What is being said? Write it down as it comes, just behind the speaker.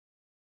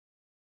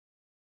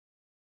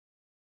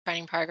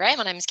training program.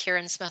 My name is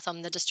Kieran Smith.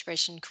 I'm the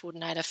distribution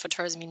coordinator for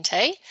Tourism NT.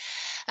 Today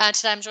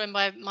I'm joined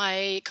by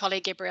my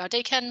colleague Gabrielle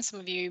Deakin. Some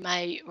of you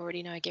may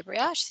already know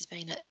Gabrielle. She's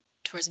been at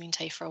Tourism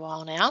NT for a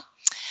while now.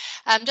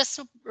 Just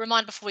a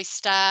reminder before we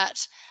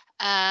start,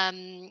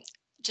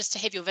 just to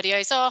have your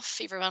videos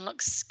off. Everyone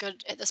looks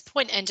good at this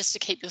point, and just to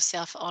keep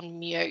yourself on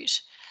mute.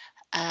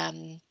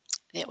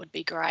 That would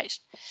be great.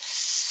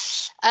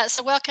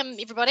 So welcome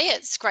everybody.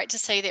 It's great to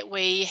see that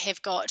we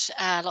have got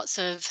lots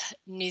of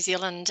New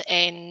Zealand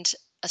and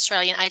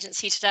Australian agents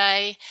here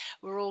today.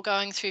 We're all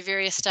going through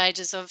various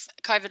stages of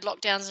COVID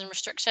lockdowns and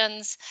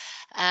restrictions.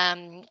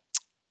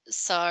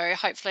 So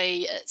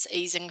hopefully it's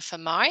easing for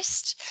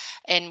most,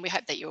 and we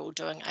hope that you're all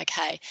doing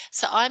okay.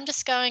 So I'm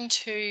just going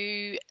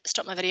to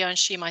stop my video and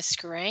share my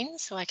screen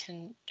so I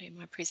can do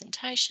my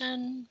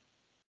presentation.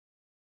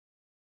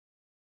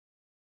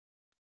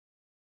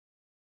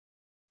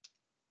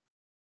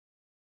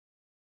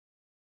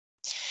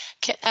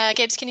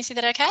 Gabs, can you see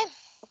that okay?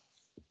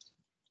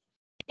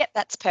 Yep,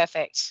 that's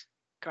perfect.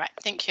 Great,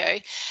 thank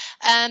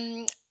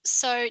you.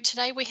 So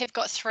today we have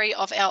got 3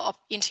 of our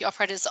NT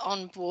operators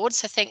on board,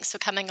 so thanks for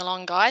coming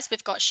along, guys.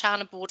 We've got Sian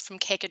aboard from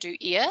Kakadu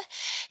Air.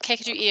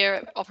 Kakadu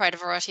Air operate a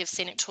variety of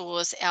scenic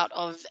tours out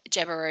of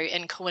Jabiru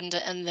and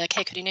Kawinda in the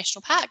Kakadu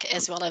National Park,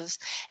 as well as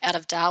out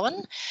of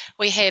Darwin.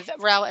 We have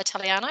Raul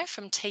Italiano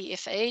from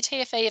TFE.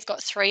 TFE have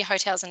got 3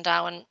 hotels in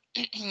Darwin,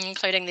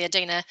 including the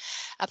Adina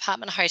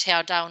Apartment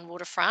Hotel Darwin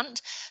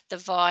Waterfront, the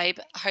Vibe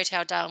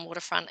Hotel Darwin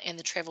Waterfront, and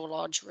the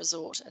Travelodge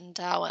Resort in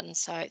Darwin.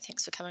 So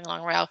thanks for coming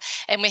along, Raul.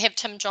 And we have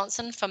Tim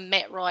Johnson from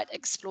Matt Wright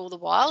Explore the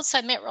Wild.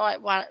 So Matt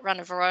Wright run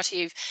a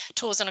variety of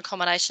tours and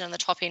accommodation in the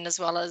top end, as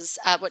well as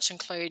which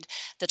include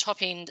the top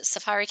end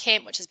safari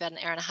camp, which is about an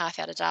hour and a half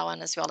out of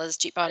Darwin, as well as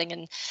jet boating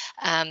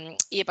and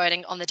air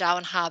boating on the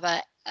Darwin Harbour,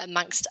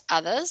 amongst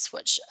others,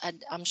 which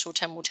I'm sure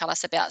Tim will tell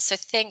us about. So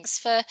thanks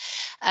for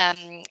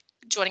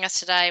joining us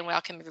today, and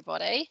welcome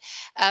everybody.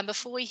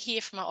 Before we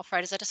hear from our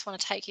operators, I just want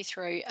to take you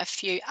through a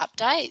few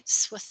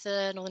updates with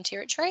the Northern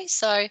Territory.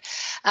 So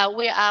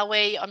where are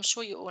we? I'm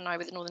sure you all know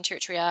where the Northern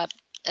Territory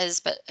is,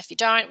 but if you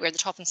don't, we're at the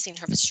top and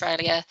centre of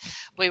Australia.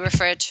 We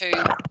refer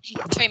to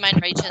 2 main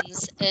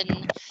regions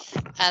in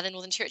the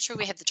Northern Territory.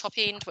 We have the top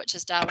end, which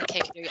is Darwin,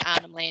 Kakadu,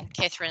 Arnhem Land,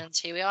 Katherine and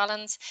Tiwi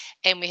Islands,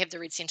 and we have the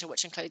red centre,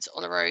 which includes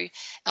Uluru,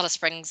 Alice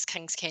Springs,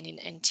 Kings Canyon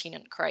and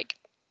Tennant Creek.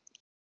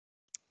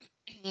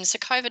 So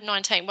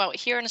COVID-19, well,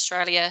 here in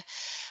Australia,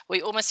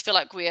 we almost feel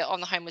like we're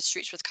on the homeward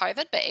stretch with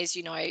COVID, but as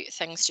you know,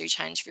 things do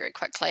change very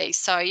quickly.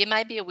 So you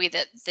may be aware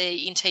that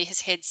the NT has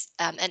had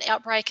an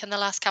outbreak in the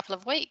last couple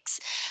of weeks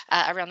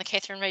around the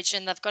Katherine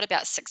region. They've got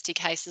about 60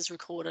 cases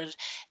recorded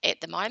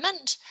at the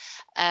moment.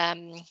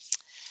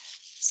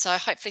 So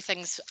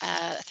hopefully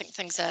I think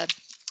things are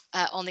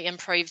on the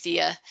improve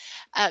there.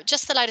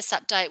 Just the latest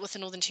update with the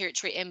Northern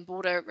Territory and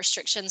border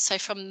restrictions. So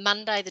from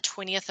Monday, the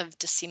 20th of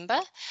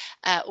December,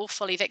 all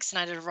fully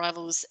vaccinated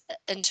arrivals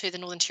into the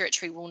Northern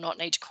Territory will not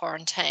need to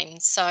quarantine.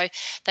 So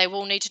they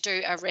will need to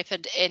do a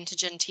rapid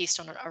antigen test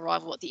on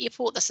arrival at the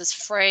airport. This is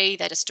free.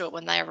 They just do it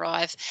when they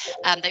arrive.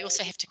 They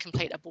also have to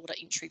complete a border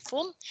entry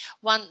form.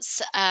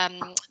 Once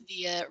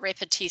the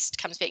rapid test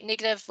comes back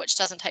negative, which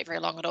doesn't take very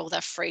long at all,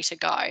 they're free to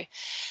go.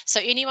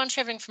 So anyone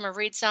travelling from a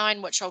red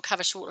zone, which I'll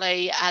cover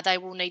shortly, they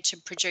will need to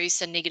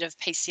produce a negative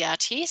PCR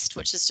test,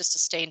 which is just a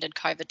standard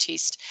COVID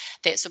test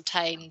that's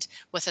obtained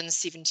within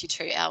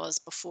 72 hours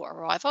before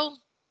arrival.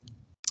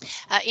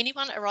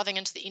 Anyone arriving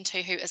into the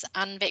NT who is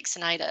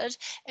unvaccinated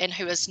and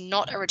who is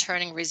not a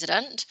returning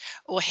resident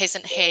or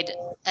hasn't had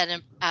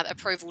an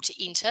approval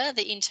to enter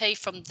the NT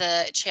from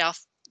the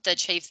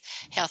Chief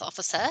Health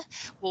Officer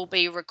will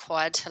be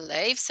required to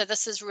leave. So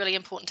this is really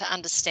important to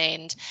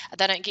understand.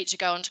 They don't get to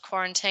go into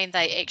quarantine,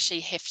 they actually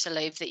have to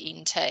leave the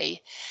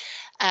NT.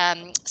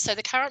 So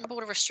the current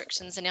border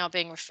restrictions are now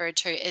being referred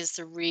to as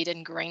the red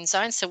and green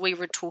zone. So we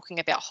were talking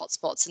about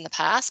hotspots in the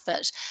past,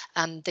 but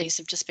these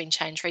have just been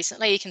changed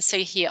recently. You can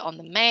see here on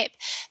the map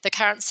the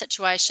current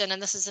situation, and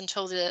this is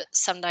until the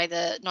Sunday,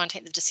 the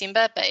 19th of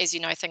December, but as you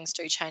know, things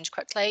do change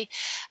quickly.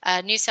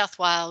 New South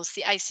Wales,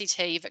 the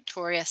ACT,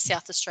 Victoria,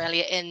 South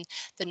Australia, and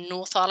the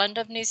North Island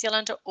of New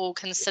Zealand are all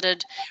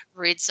considered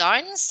red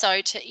zones.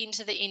 So to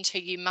enter the NT,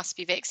 you must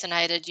be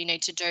vaccinated. You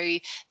need to do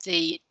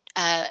the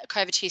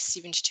COVID test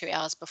 72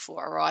 hours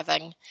before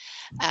arriving,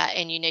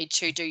 and you need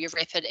to do your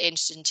rapid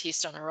antigen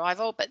test on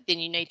arrival, but then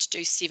you need to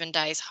do 7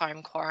 days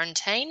home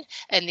quarantine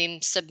and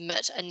then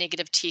submit a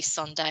negative test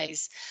on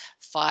days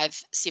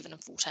 5, 7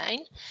 and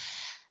 14.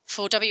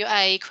 For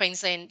WA,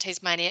 Queensland,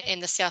 Tasmania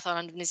and the South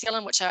Island of New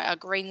Zealand, which are our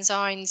green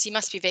zones, you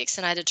must be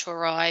vaccinated to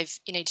arrive.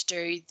 You need to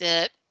do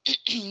the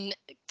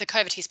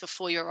COVID test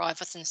before you arrive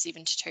within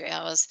 72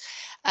 hours,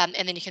 and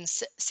then you can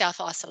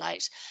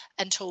self-isolate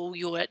until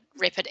your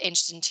rapid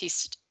antigen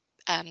test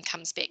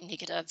comes back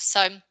negative.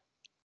 So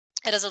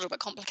it is a little bit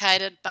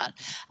complicated, but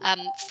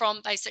from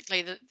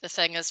basically the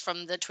thing is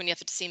from the 20th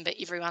of December,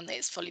 everyone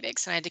that's fully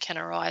vaccinated can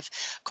arrive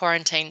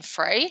quarantine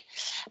free.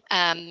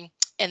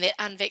 and that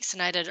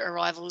unvaccinated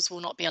arrivals will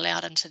not be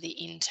allowed into the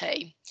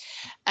NT.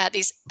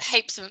 There's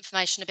heaps of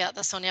information about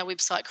this on our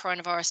website,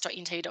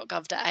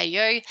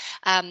 coronavirus.nt.gov.au.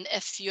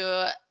 If you're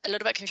a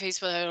little bit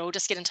confused with it all,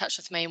 just get in touch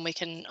with me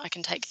and I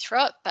can take you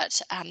through it.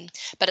 But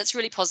it's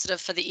really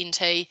positive for the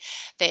NT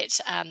that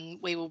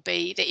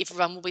that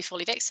everyone will be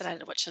fully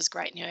vaccinated, which is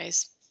great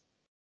news.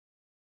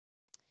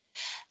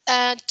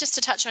 Just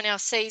to touch on our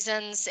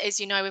seasons, as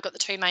you know, we've got the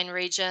two main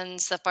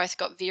regions. They've both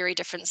got very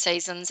different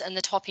seasons. In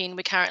the top end,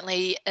 we're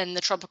currently in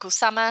the tropical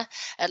summer.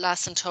 It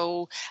lasts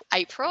until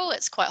April.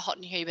 It's quite hot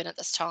and humid at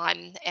this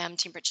time.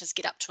 Temperatures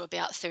get up to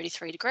about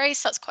 33 degrees,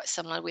 so it's quite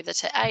similar weather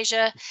to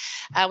Asia.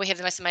 We have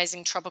the most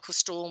amazing tropical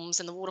storms,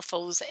 and the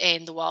waterfalls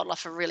and the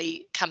wildlife are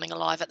really coming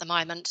alive at the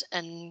moment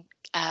in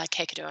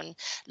Kakadu and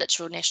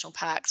Littoral National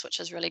Parks, which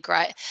is really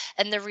great.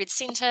 In the red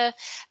centre,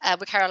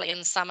 we're currently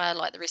in summer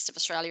like the rest of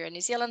Australia and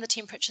New Zealand. The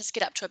temperatures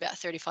get up to about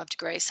 35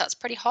 degrees, so it's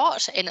pretty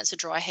hot, and it's a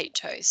dry heat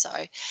too. So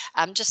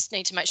just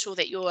need to make sure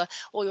that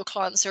all your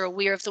clients are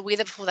aware of the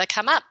weather before they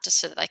come up, just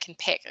so that they can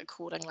pack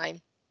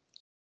accordingly.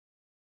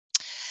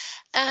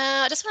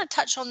 I just want to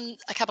touch on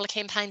a couple of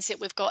campaigns that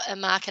we've got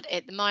in market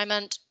at the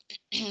moment.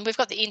 We've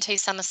got the NT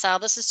Summer Sale.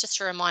 This is just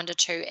a reminder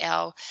to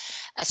our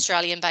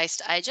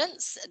Australian-based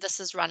agents. This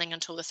is running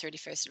until the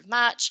 31st of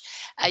March.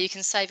 You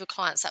can save your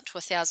clients up to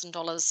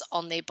 $1,000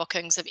 on their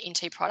bookings of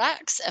NT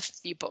products if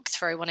you book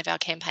through one of our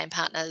campaign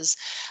partners,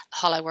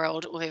 Hello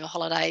World, or Viva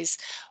Holidays,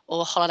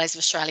 or Holidays of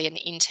Australia and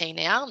NT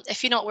now.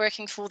 If you're not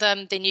working for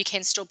them, then you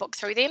can still book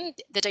through them.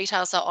 The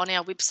details are on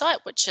our website,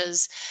 which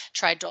is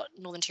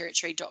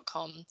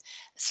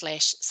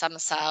trade.northernterritory.com/summer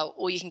sale,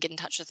 or you can get in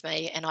touch with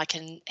me and I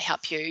can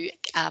help you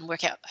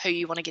work out who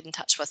you want to get in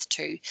touch with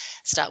to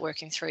start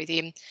working through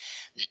them.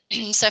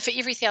 So for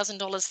every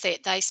 $1,000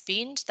 that they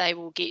spend, they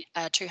will get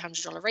a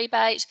 $200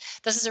 rebate.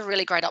 This is a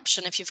really great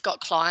option if you've got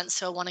clients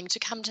who are wanting to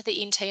come to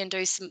the NT and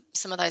do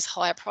some of those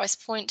higher price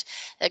point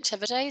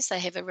activities. They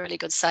have a really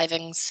good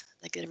savings.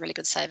 They get a really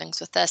good savings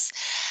with this.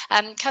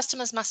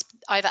 Customers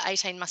over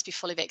 18 must be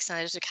fully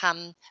vaccinated to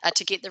come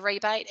to get the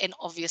rebate, and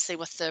obviously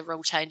with the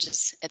rule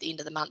changes at the end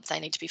of the month, they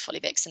need to be fully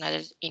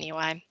vaccinated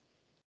anyway.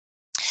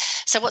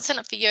 So what's in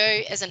it for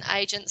you as an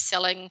agent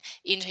selling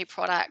NT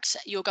product?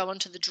 You'll go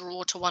into the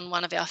draw to win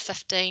one of our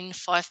 15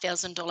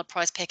 $5,000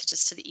 prize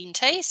packages to the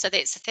NT. So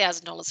that's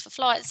 $1,000 for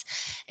flights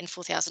and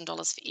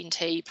 $4,000 for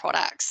NT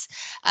products.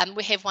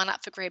 We have one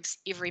up for grabs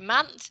every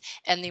month,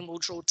 and then we'll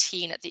draw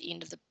 10 at the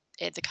end of the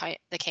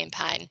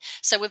campaign.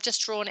 So we've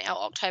just drawn our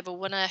October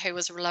winner, who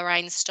was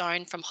Lorraine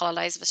Stone from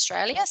Holidays of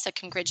Australia. So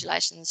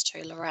congratulations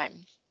to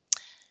Lorraine.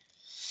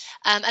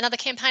 Another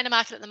campaign in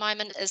market at the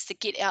moment is the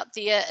Get Out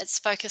There. It's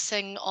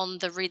focusing on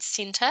the red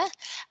centre,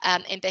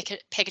 and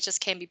packages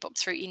can be booked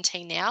through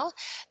NT now.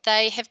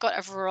 They have got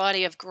a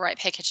variety of great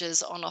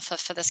packages on offer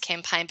for this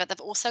campaign, but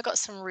they've also got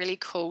some really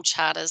cool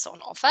charters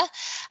on offer,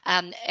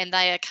 and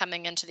they are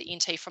coming into the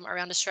NT from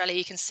around Australia.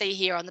 You can see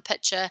here on the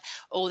picture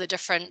all the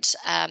different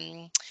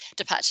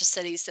departure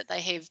cities that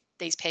they have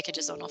these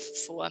packages on offer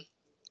for.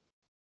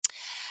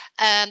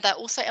 They're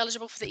also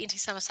eligible for the NT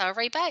Summer Sale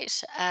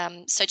rebate.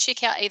 So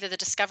check out either the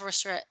Discover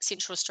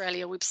Central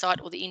Australia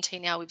website or the NT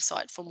Now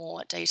website for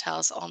more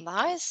details on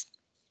those.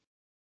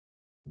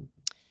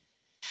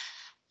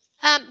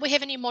 We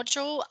have a new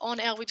module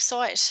on our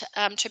website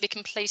to be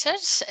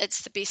completed.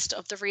 It's the best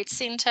of the red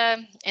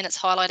centre, and it's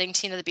highlighting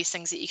 10 of the best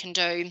things that you can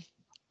do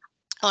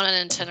on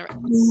an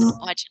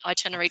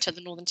itinerary to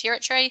the Northern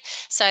Territory.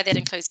 So that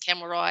includes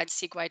camel rides,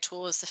 Segway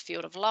tours, the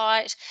Field of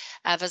Light,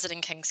 visiting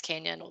Kings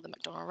Canyon or the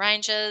McDonnell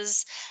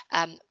Ranges,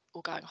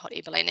 or going hot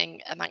air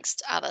ballooning,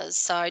 amongst others.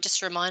 So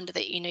just a reminder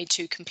that you need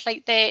to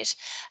complete that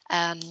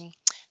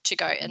to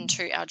go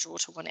into our draw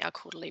to win our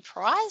quarterly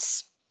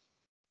prize.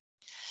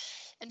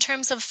 In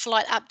terms of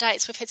flight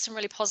updates, we've had some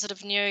really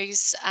positive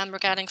news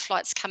regarding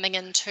flights coming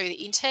into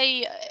the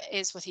NT.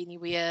 As with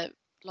anywhere,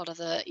 a lot of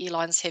the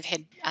airlines have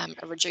had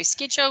a reduced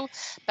schedule,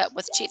 but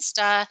with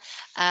Jetstar,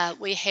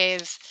 we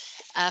have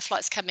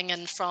flights coming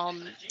in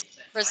from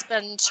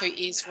Brisbane to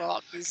Ayers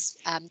Rock. There's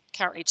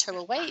currently 2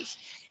 a week.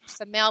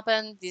 For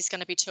Melbourne, there's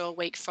going to be 2 a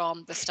week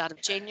from the start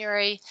of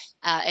January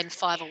and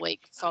 5 a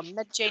week from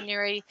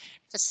mid-January.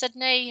 For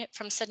Sydney,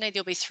 from Sydney,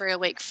 there'll be 3 a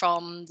week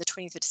from the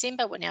 20th of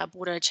December when our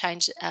border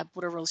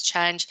rules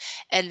change.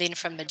 And then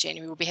from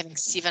mid-January, we'll be having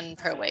 7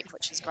 per week,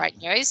 which is great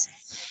news.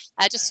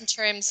 Just in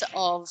terms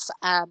of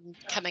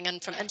coming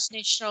in from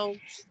international,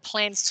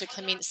 plans to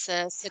commence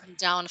the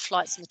Sydney-Darwin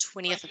flights on the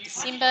 20th of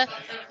December.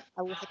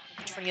 We'll have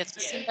the 20th of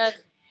December.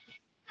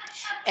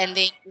 And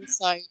then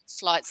also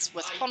flights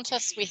with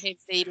Qantas. We have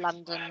the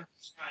London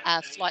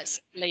flights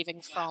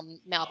leaving from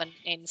Melbourne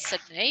and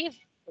Sydney,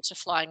 which are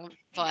flying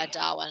via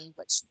Darwin,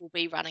 which will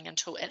be running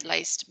until at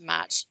least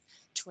March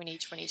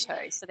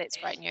 2022. So that's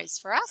great news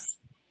for us.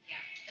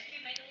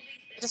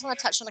 just want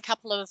to touch on a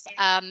couple of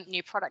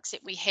new products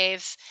that we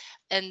have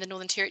in the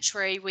Northern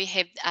Territory. We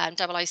have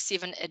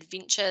 007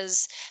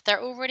 Adventures.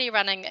 They're already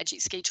running a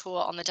jet ski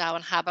tour on the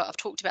Darwin Harbour. I've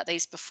talked about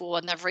these before,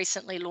 and they've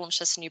recently launched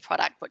this new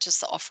product, which is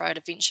the Off-Road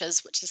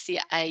Adventures, which is the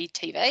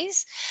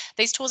ATVs.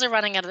 These tours are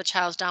running out of the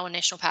Charles Darwin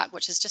National Park,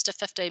 which is just a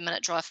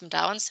 15-minute drive from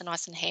Darwin, so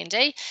nice and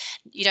handy.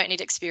 You don't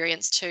need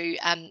experience to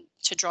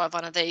drive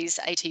one of these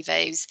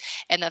ATVs,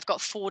 and they've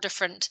got 4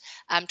 different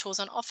tours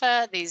on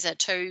offer. These are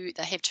they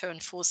have 2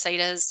 and 4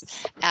 seaters,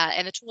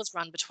 and the tours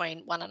run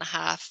between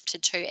 1.5 to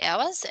 2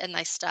 hours, and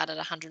they start at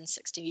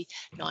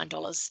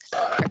 $169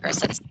 per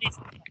person. So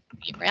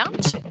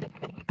round.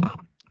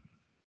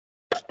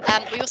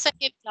 We also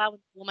have Darwin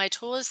Gourmet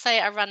Tours. They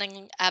are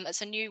running,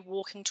 it's a new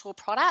walking tour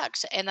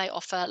product, and they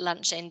offer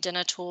lunch and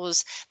dinner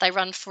tours. They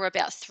run for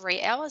about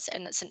 3 hours,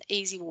 and it's an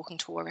easy walking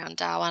tour around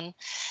Darwin.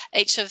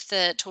 Each of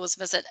the tours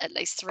visit at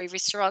least 3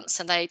 restaurants,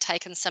 and they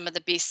take in some of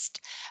the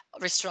best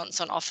restaurants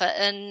on offer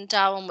in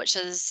Darwin, which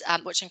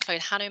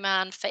include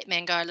Hanuman, Fat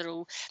Mango,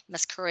 Little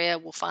Miss Korea,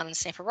 Wolf Island, and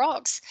Snapper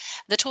Rocks.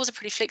 The tours are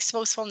pretty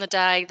flexible, so on the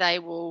day they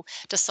will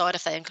decide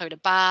if they include a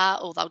bar,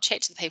 or they'll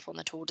chat to the people on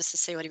the tour just to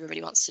see what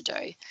everybody wants to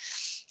do.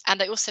 And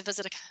they also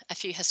visit a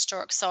few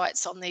historic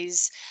sites on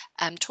these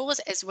tours,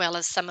 as well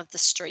as some of the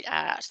street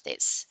art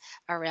that's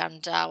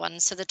around Darwin.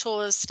 So the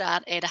tours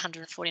start at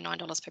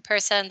 $149 per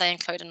person. They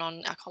include a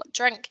non-alcoholic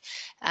drink.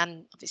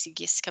 Obviously,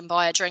 guests can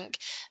buy a drink,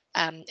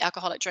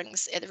 alcoholic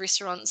drinks at the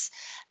restaurants.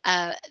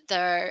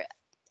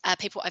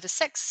 People over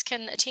 6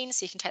 can attend,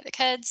 so you can take the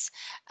kids.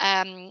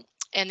 And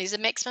there's a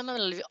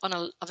maximum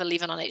of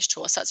 11 on each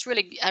tour. So it's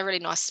really a really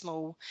nice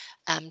small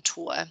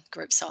tour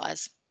group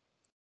size.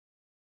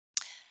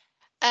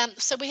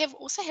 So we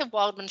also have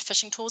Wildman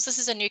Fishing Tours. This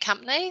is a new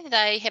company.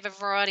 They have a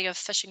variety of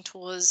fishing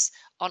tours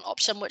on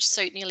option, which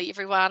suit nearly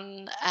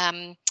everyone.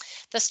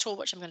 This tour,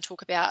 which I'm going to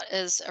talk about,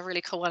 is a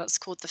really cool one. It's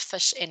called the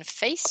Fish and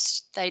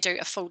Feast. They do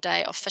a full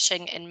day of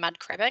fishing and mud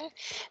crabbing,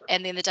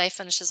 and then the day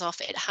finishes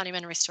off at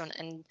Hanuman Restaurant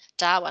in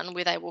Darwin,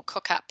 where they will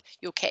cook up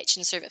your catch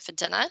and serve it for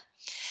dinner.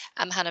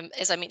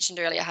 As I mentioned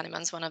earlier,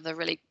 Hanuman's one of the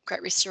really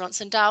great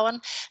restaurants in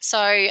Darwin. So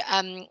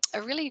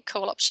a really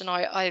cool option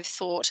I've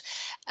thought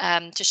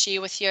to share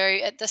with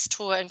you. This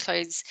tour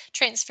includes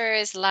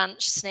transfers,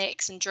 lunch,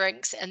 snacks and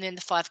drinks, and then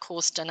the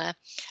 5-course dinner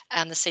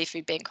and the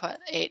seafood banquet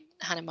at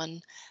Hanuman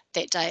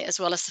that day, as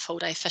well as the full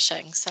day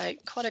fishing. So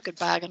quite a good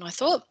bargain, I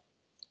thought.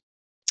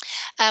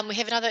 We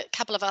have another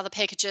couple of other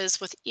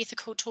packages with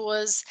ethical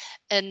tours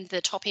in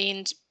the top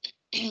end.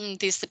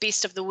 There's the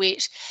Best of the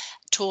Wet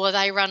tour.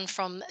 They run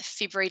from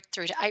February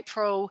through to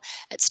April.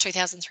 It's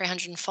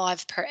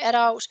 $2,305 per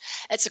adult.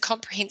 It's a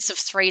comprehensive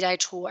 3-day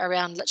tour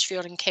around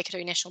Litchfield and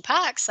Kakadu National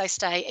Parks. They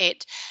stay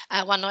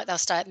at one night they'll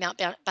stay at Mount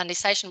Bundy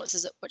Station, which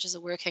is a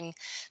working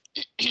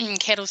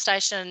cattle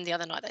station. The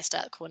other night they stay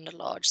at Kakadu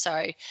Lodge.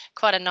 So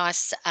quite a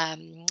nice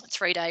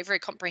 3-day, very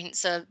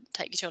comprehensive,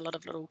 take you to a lot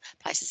of little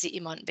places that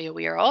you mightn't be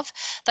aware of.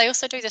 They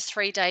also do the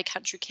 3-day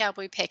Country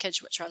Cowboy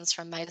package, which runs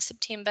from May to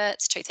September.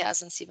 It's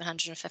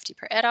 $2,750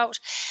 per adult.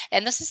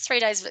 And this is 3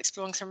 days of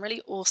exploring some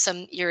really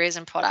awesome areas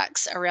and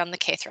products around the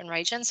Katherine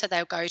region. So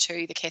they'll go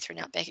to the Katherine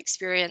Outback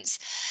Experience.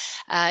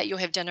 You'll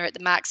have dinner at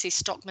the Mark C.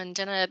 Stockman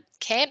Dinner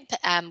Camp,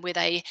 where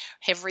they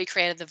have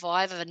recreated the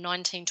vibe of a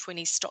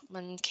 1920s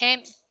Stockman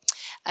camp.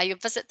 You'll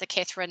visit the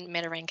Katherine,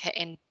 Mataranka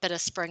and Bitter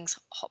Springs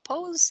hot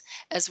pools,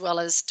 as well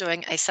as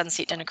doing a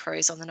sunset dinner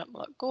cruise on the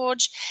Nipmuc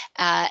Gorge,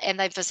 and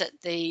they visit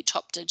the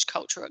Top Dig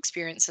cultural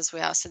experience as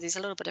well. So there's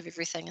a little bit of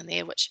everything in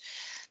there, which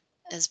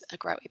is a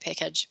great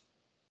package.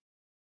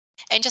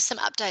 And just some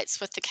updates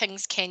with the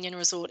Kings Canyon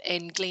Resort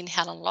and Glen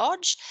Helen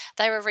Lodge.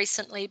 They were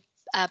recently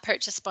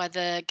purchased by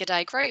the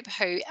G'day Group,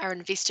 who are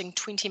investing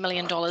 $20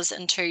 million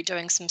into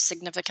doing some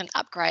significant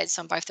upgrades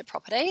on both the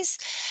properties.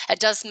 It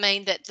does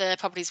mean that the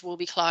properties will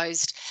be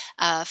closed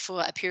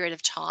for a period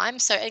of time.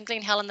 So in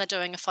Glen Helen, they're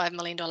doing a $5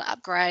 million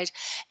upgrade,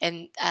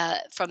 and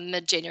from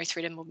mid-January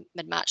through to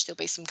mid-March, there'll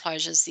be some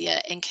closures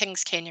there. And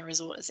Kings Canyon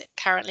Resort is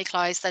currently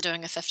closed. They're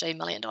doing a $15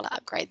 million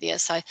upgrade there.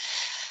 So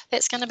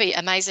that's going to be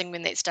amazing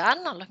when that's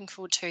done. I'm looking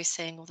forward to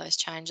seeing all those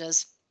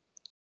changes.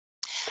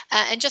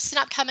 And just an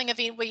upcoming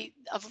event,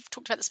 I've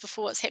talked about this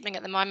before, it's happening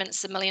at the moment,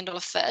 it's the $1 Million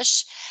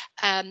Fish.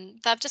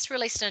 They've just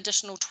released an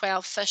additional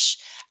 12 fish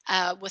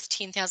with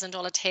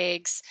 $10,000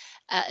 tags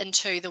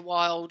into the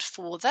wild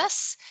for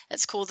this.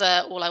 It's called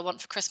the All I Want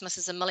for Christmas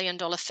is $1 Million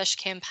Fish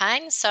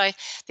campaign. So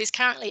there's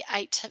currently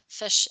 8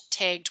 fish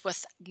tagged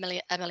with $1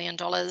 million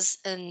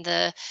in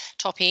the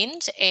top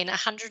end, and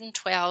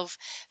 112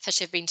 fish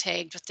have been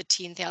tagged with the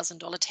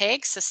 $10,000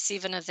 tag. So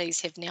 7 of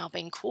these have now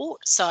been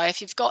caught. So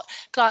if you've got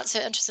clients who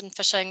are interested in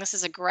fishing, this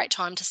is a great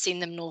time to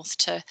send them north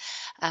to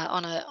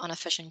on a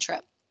fishing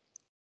trip.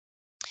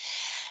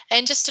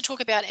 And just to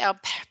talk about our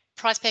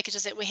prize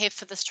packages that we have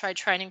for this trade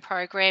training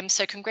program.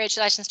 So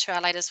congratulations to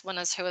our latest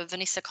winners, who are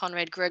Vanessa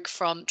Conrad-Grigg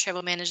from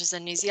Travel Managers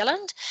in New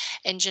Zealand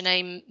and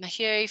Janine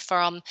Mahue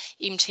from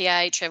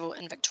MTA Travel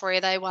in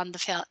Victoria. They won the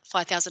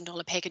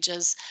 $5,000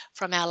 packages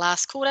from our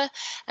last quarter.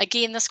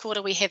 Again, this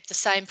quarter we have the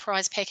same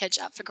prize package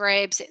up for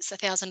grabs. It's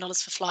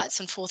 $1,000 for flights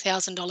and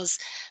 $4,000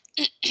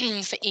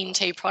 for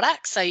NT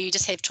products. So you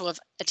just have to have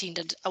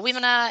attended a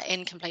webinar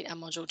and complete a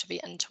module to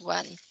be in to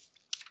win.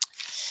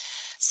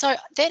 So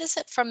that is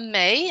it from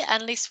me,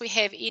 unless we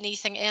have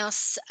anything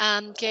else.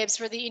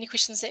 Gabs, were there any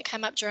questions that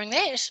came up during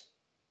that?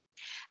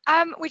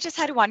 We just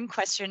had one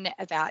question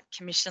about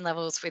commission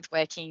levels with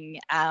working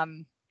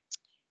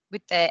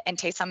with the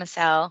NT Summer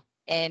Sale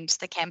and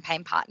the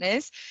campaign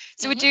partners.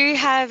 So we do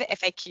have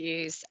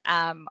FAQs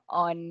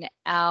on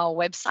our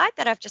website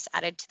that I've just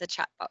added to the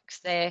chat box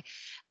there.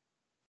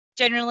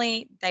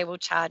 Generally, they will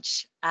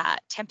charge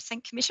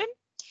 10% commission.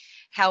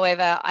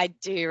 However, I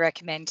do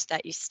recommend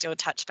that you still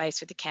touch base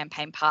with the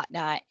campaign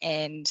partner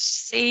and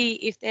see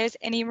if there's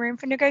any room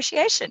for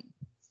negotiation.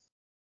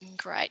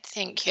 Great,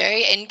 thank you.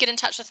 And get in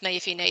touch with me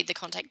if you need the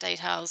contact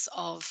details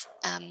of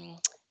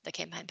the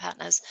campaign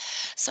partners.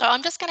 So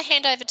I'm just going to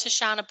hand over to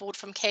Shana Board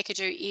from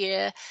Kakadu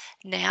Air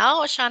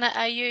now. Shana,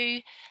 are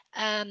you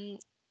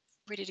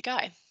ready to go?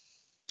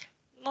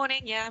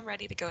 Morning, yeah, I'm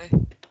ready to go.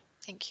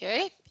 Thank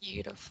you.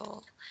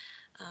 Beautiful.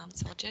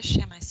 So I'll just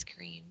share my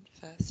screen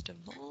first of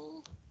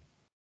all.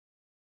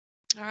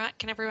 All right,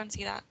 can everyone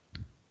see that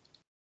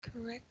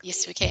correctly?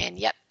 Yes, we can,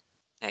 yep.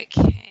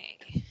 Okay,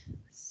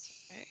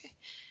 so,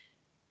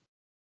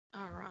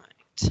 all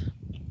right.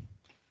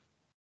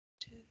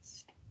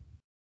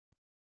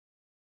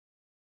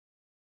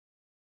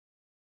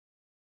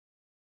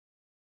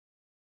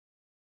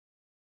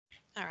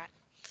 All right.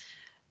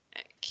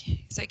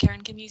 Okay, so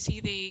Karen, can you see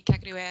the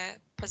Kakadu Air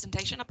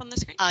presentation up on the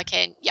screen? I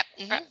can, yep.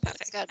 Right,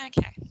 perfect. Good.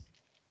 Okay.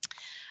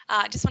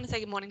 I just want to say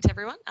good morning to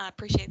everyone. I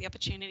appreciate the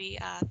opportunity.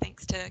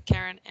 Thanks to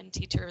Karen and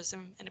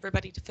T-Tourism and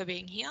everybody for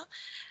being here.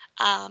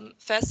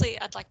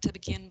 Firstly, I'd like to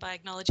begin by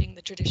acknowledging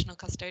the traditional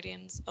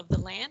custodians of the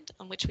land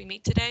on which we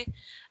meet today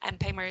and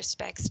pay my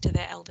respects to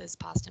their elders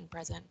past and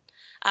present.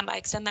 I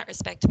extend that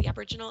respect to the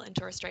Aboriginal and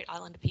Torres Strait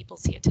Islander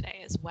peoples here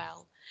today as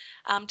well.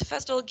 To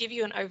first of all give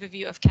you an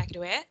overview of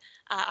Kakadu Air,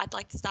 I'd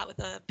like to start with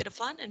a bit of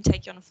fun and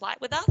take you on a flight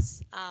with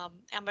us. Our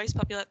most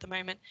popular at the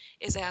moment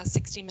is our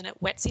 60-minute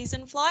wet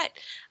season flight,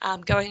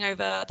 going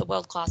over the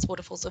world-class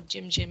waterfalls of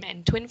Jim Jim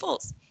and Twin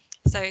Falls.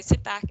 So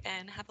sit back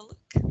and have a look.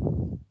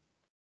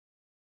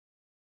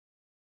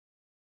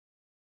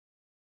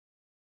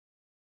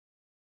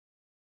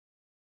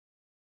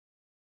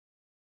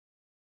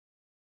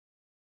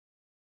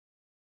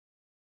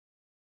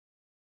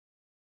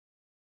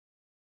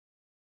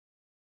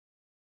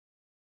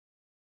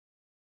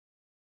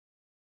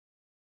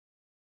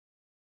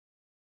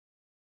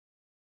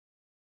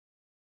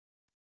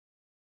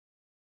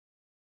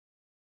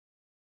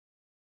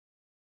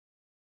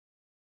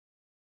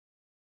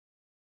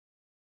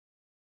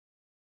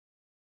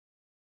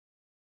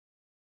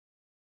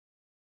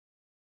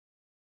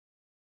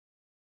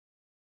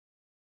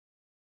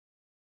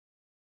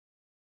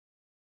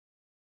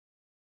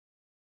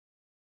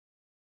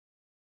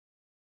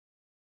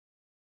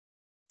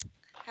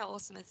 How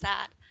awesome is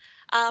that?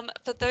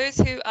 For those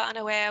who are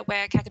unaware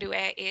where Kakadu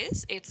Air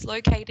is, it's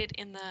located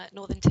in the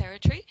Northern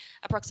Territory,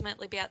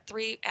 approximately about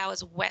 3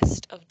 hours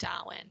west of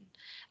Darwin.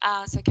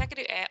 So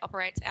Kakadu Air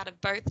operates out of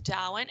both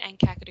Darwin and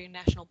Kakadu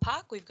National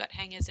Park. We've got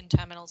hangars and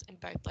terminals in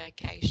both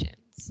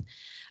locations.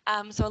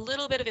 So a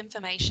little bit of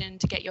information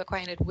to get you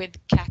acquainted with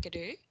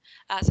Kakadu.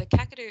 So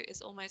Kakadu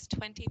is almost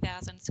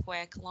 20,000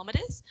 square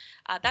kilometres.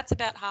 That's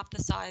about half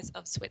the size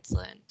of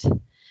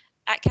Switzerland.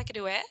 At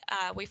Kakadu Air,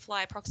 we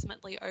fly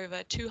approximately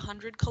over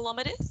 200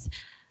 kilometres,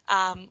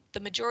 the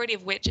majority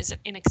of which is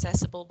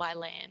inaccessible by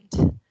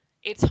land.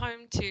 It's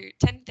home to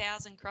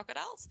 10,000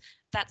 crocodiles.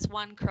 That's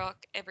one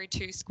croc every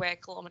 2 square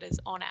kilometres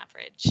on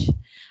average.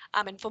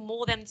 And for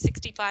more than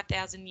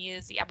 65,000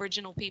 years, the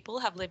Aboriginal people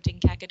have lived in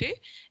Kakadu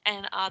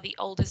and are the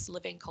oldest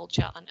living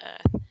culture on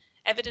Earth.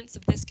 Evidence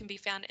of this can be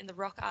found in the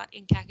rock art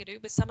in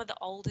Kakadu, with some of the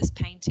oldest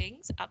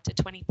paintings up to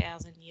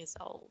 20,000 years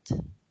old.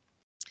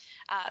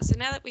 So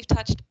now that we've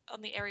touched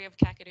on the area of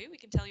Kakadu, we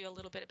can tell you a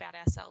little bit about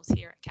ourselves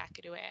here at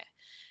Kakadu Air.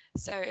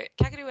 So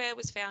Kakadu Air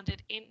was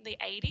founded in the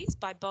 80s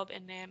by Bob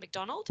and Nair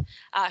McDonald,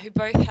 who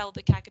both held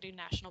the Kakadu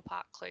National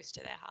Park close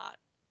to their heart.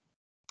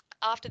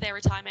 After their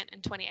retirement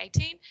in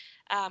 2018,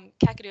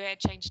 Kakadu Air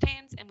changed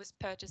hands and was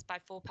purchased by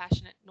 4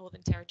 passionate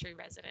Northern Territory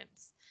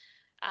residents.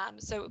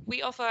 So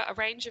we offer a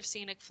range of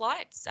scenic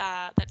flights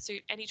that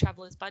suit any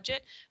traveller's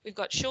budget. We've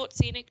got short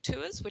scenic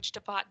tours which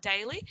depart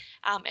daily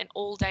and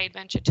all-day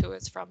adventure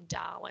tours from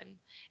Darwin.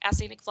 Our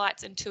scenic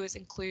flights and tours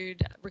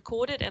include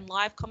recorded and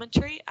live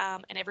commentary,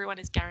 and everyone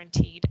is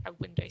guaranteed a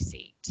window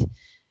seat.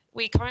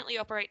 We currently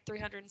operate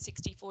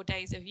 364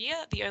 days of year.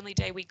 The only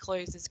day we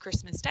close is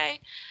Christmas Day,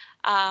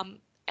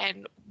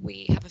 and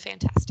we have a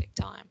fantastic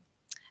time.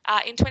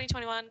 In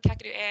 2021,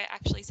 Kakadu Air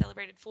actually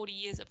celebrated 40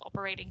 years of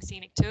operating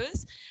scenic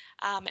tours,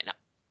 and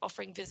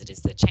offering visitors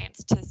the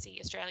chance to see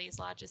Australia's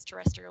largest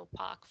terrestrial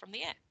park from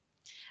the air.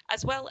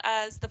 As well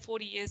as the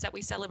 40 years that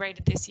we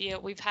celebrated this year,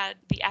 we've had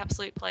the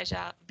absolute pleasure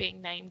of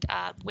being named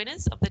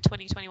winners of the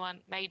 2021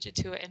 Major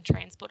Tour and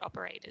Transport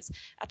Operators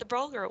at the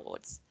Brolga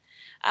Awards.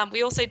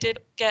 We also did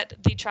get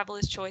the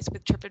Traveller's Choice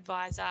with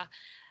TripAdvisor,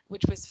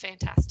 which was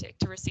fantastic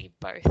to receive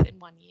both in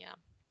 1 year.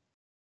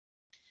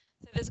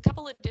 So there's a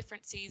couple of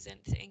different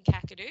seasons in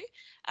Kakadu.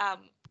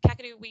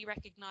 Kakadu, we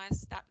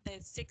recognise that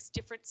there's 6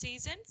 different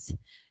seasons.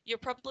 You're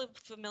probably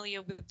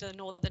familiar with the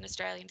Northern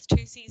Australians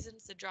 2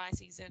 seasons, the dry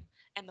season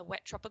and the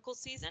wet tropical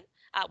season,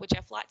 which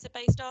our flights are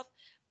based off.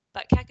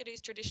 But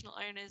Kakadu's traditional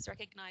owners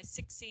recognise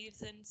 6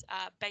 seasons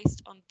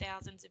based on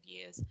thousands of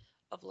years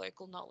of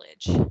local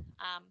knowledge.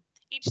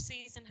 Each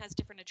season has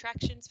different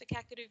attractions for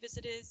Kakadu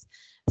visitors.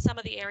 Some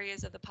of the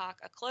areas of the park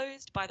are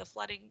closed by the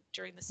flooding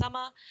during the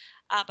summer,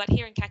 but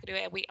here in Kakadu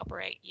Air, we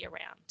operate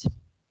year-round.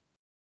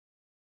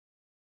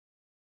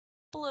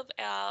 Couple of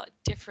our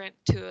different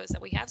tours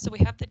that we have. So we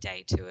have the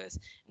day tours,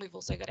 and we've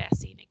also got our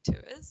scenic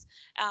tours.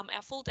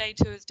 Our full day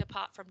tours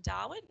depart from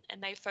Darwin,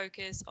 and they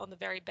focus on the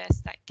very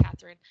best that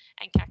Katherine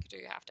and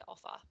Kakadu have to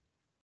offer.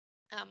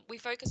 We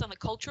focus on the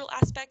cultural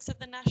aspects of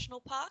the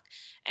national park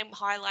and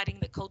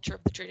highlighting the culture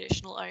of the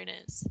traditional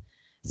owners.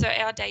 So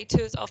our day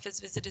tours offers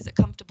visitors a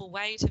comfortable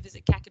way to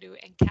visit Kakadu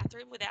and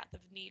Katherine without the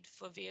need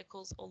for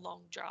vehicles or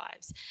long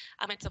drives.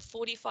 It's a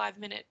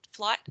 45-minute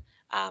flight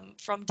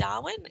from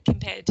Darwin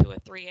compared to a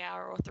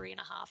 3-hour or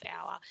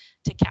 3.5-hour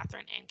to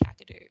Katherine and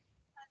Kakadu.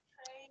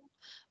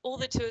 All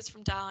the tours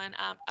from Darwin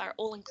are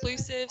all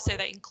inclusive, so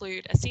they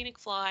include a scenic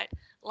flight,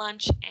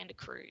 lunch and a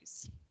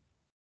cruise.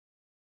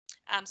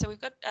 So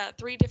we've got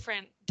 3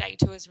 different day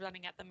tours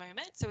running at the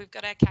moment. So we've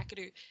got our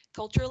Kakadu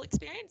cultural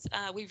experience.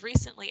 We've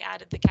recently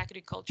added the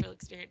Kakadu cultural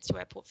experience to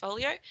our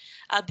portfolio.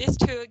 This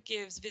tour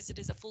gives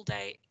visitors a full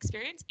day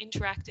experience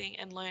interacting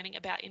and learning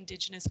about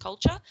Indigenous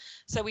culture.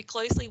 So we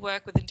closely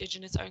work with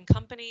Indigenous owned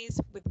companies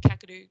with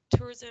Kakadu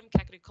Tourism,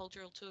 Kakadu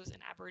Cultural Tours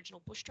and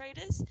Aboriginal Bush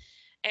Traders.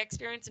 Our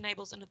experience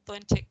enables an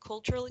authentic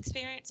cultural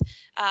experience,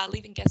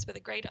 leaving guests with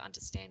a greater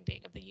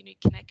understanding of the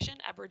unique connection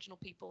Aboriginal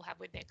people have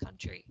with their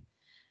country.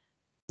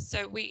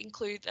 So we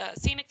include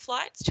scenic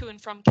flights to and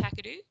from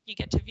Kakadu. You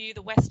get to view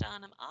the West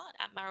Arnhem art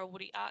at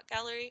Marrawwoody Art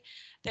Gallery.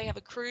 They have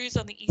a cruise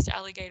on the East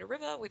Alligator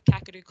River with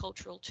Kakadu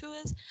Cultural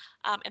Tours,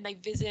 and they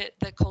visit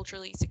the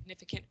culturally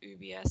significant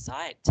Ubia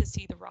site to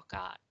see the rock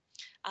art.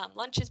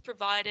 Lunch is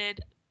provided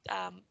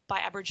by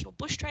Aboriginal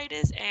bush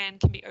traders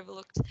and can be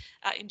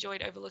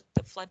enjoyed overlook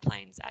the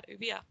floodplains at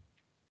Ubia.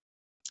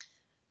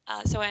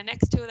 So our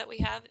next tour that we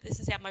have, this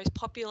is our most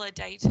popular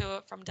day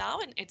tour from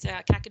Darwin. It's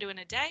our Kakadu in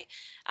a day.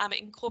 It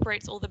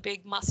incorporates all the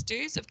big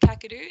must-dos of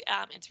Kakadu.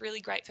 It's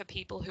really great for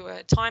people who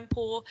are time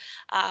poor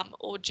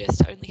or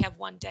just only have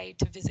 1 day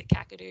to visit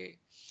Kakadu.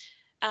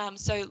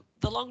 So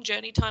the long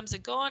journey times are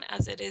gone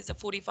as it is a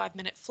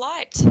 45-minute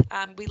flight.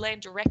 We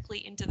land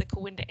directly into the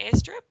Kawinda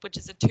airstrip, which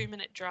is a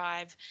 2-minute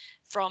drive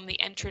from the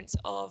entrance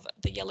of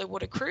the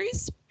Yellowwater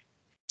Cruise.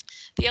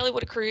 The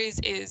Yellowwater Cruise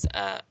is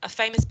a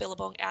famous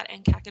billabong out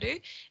in Kakadu.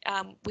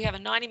 We have a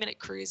 90-minute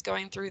cruise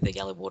going through the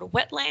Yellowwater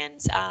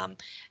wetlands.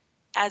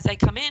 As they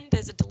come in,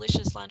 there's a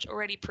delicious lunch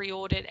already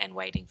pre-ordered and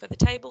waiting for the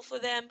table for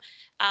them.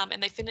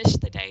 And they finish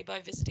the day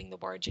by visiting the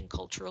Warringin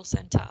Cultural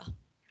Centre.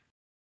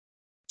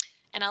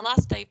 And our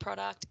last day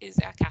product is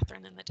our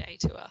Katherine in the Day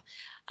tour.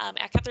 Our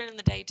Katherine in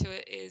the Day tour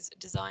is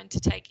designed to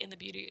take in the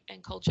beauty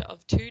and culture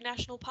of 2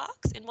 national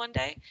parks in 1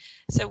 day.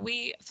 So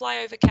we fly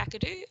over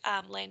Kakadu,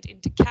 land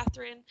into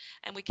Katherine,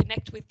 and we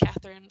connect with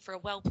Katherine for a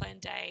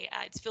well-planned day.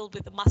 It's filled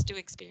with the must-do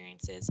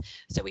experiences.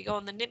 So we go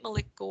on the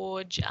Nitmalik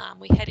Gorge,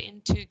 we head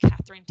into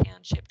Katherine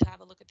Township to have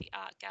a look at the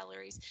art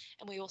galleries,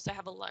 and we also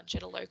have a lunch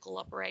at a local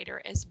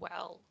operator as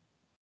well.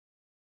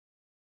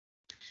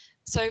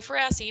 So for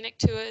our scenic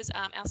tours,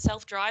 our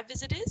self-drive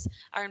visitors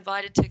are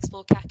invited to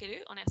explore Kakadu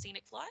on our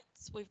scenic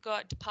flights. We've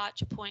got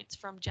departure points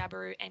from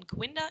Jabiru and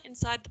Kawinda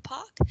inside the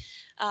park.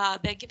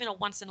 They're given a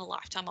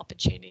once-in-a-lifetime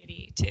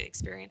opportunity to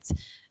experience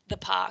the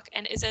park,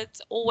 and as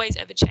it's always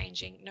ever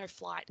changing, no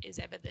flight is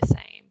ever the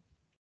same.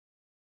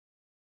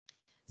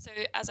 So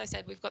as I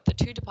said, we've got the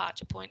 2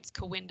 departure points,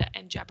 Kawinda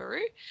and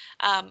Jabiru.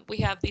 We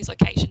have these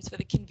locations for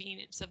the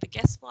convenience of the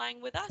guests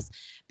flying with us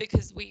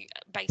because we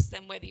base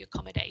them where the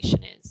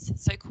accommodation is.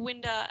 So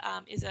Kawinda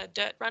is a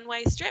dirt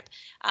runway strip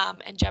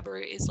and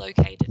Jabiru is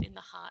located in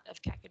the heart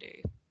of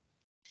Kakadu.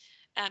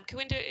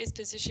 Kawinda is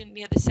positioned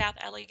near the South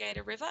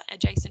Alligator River,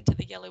 adjacent to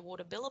the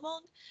Yellowwater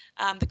Billabong.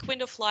 The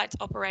Kawinda flights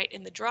operate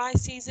in the dry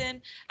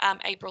season,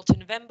 April to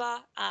November.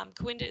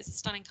 Kawinda is a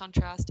stunning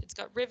contrast. It's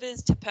got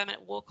rivers to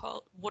permanent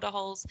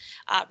waterholes,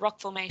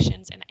 rock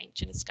formations and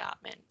ancient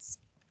escarpments.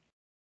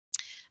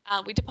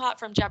 We depart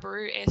from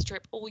Jabiru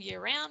airstrip all year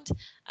round.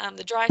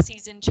 The dry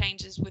season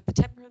changes with the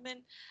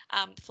temperament.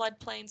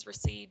 Floodplains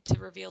recede to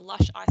reveal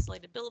lush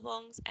isolated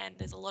billabongs, and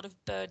there's a lot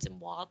of birds and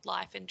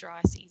wildlife in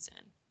dry season.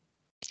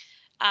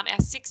 Our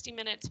 60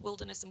 minutes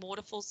wilderness and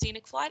waterfall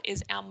scenic flight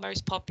is our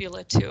most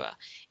popular tour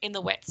in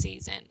the wet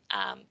season.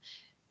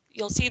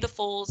 You'll see the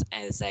falls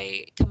as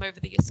they come over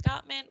the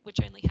escarpment, which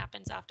only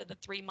happens after the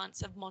 3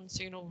 months of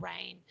monsoonal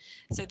rain.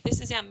 So this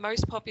is our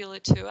most popular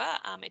tour.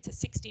 It's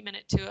a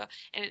 60-minute tour,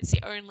 and it's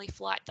the only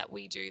flight that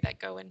we do that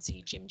go and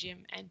see Jim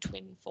Jim and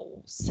Twin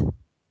Falls.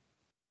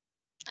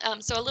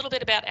 So a little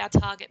bit about our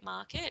target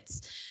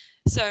markets.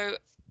 So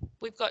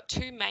we've got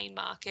two main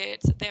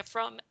markets. They're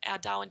from our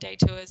Darwin day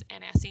tours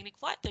and our scenic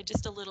flight. They're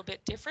just a little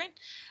bit different.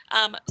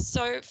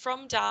 So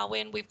from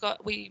Darwin,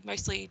 we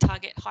mostly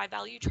target high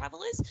value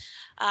travellers.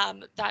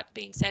 That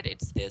being said,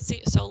 it's the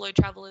solo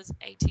travellers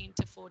 18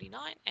 to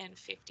 49 and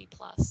 50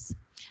 plus.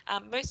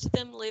 Most of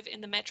them live in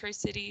the metro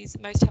cities.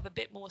 Most have a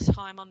bit more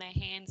time on their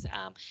hands,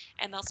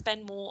 and they'll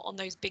spend more on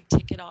those big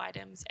ticket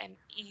items and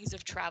ease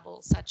of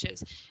travel, such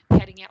as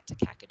heading out to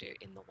Kakadu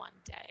in the one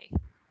day.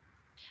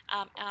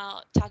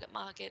 Our target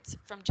markets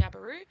from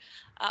Jabiru.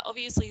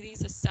 Obviously,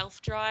 these are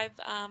self-drive.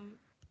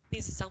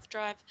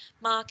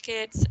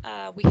 Markets.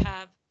 We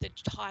have the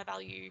high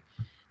value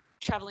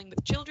traveling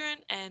with children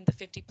and the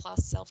 50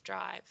 plus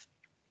self-drive.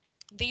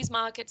 These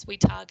markets we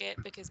target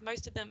because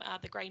most of them are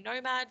the grey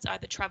nomads,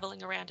 either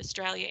travelling around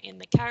Australia in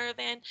the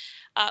caravan,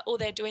 or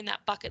they're doing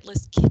that bucket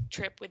list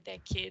trip with their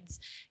kids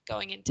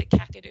going into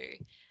Kakadu.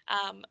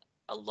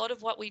 A lot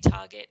of what we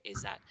target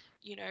is that,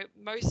 you know,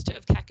 most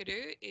of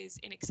Kakadu is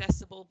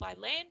inaccessible by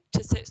land.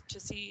 To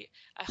see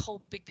a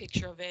whole big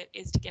picture of it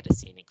is to get a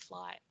scenic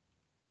flight.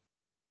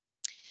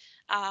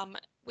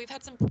 We've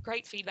had some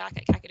great feedback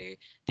at Kakadu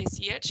this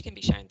year, which can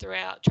be shown through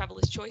our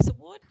Traveller's Choice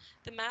Award.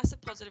 The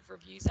massive positive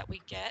reviews that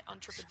we get on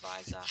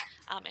TripAdvisor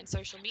and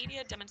social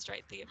media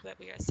demonstrate that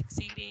we are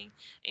succeeding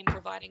in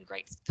providing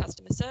great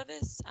customer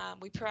service.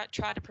 We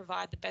try to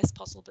provide the best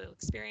possible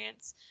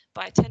experience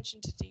by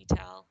attention to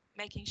detail,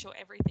 making sure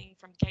everything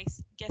from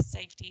guest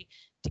safety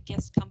to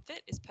guest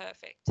comfort is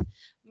perfect.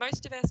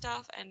 Most of our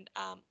staff and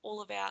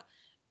all of our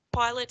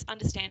pilots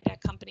understand our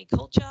company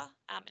culture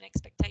and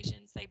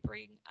expectations. They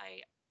bring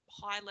a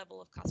high level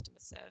of customer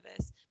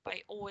service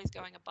by always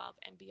going above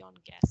and beyond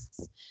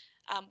guests.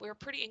 We're a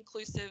pretty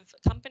inclusive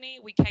company.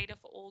 We cater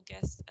for all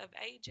guests of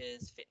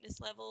ages,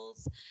 fitness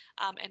levels,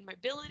 and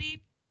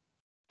mobility.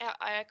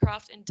 Our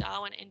aircraft in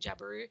Darwin and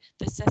Jabiru,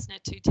 the Cessna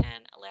 210,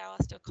 allow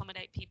us to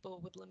accommodate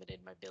people with limited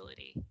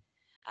mobility.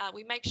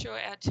 We make sure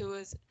our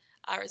tours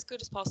are as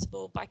good as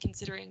possible by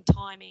considering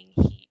timing,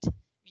 heat,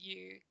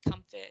 view,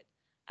 comfort,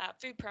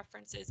 food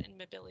preferences, and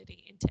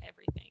mobility into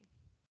everything.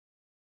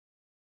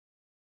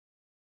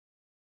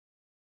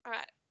 All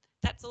right,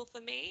 that's all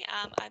for me.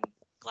 I'm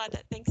glad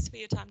that thanks for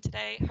your time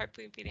today. Hope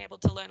we've been able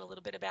to learn a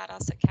little bit about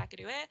us at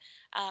Kakadu Air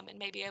and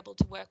may be able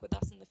to work with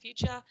us in the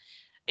future.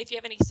 If you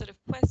have any sort of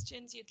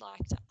questions you'd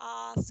like to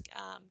ask,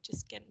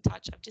 just get in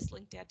touch. I've just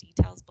linked our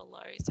details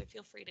below, so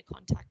feel free to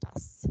contact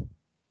us.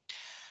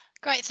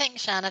 Great,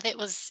 thanks, Shana. That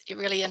was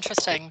really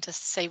interesting to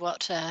see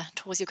what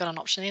tours you've got on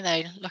option there.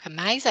 They look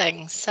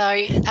amazing.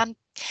 So,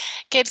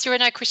 Gabs, there were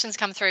no questions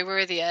come through,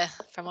 were there,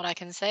 from what I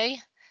can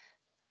see?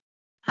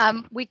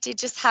 We did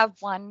just have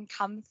one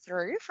come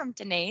through from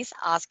Denise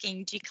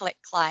asking, do you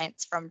collect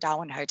clients from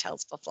Darwin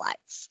hotels for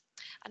flights?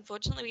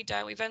 Unfortunately, we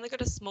don't. We've only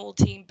got a small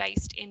team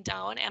based in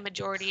Darwin. Our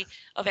majority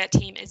of our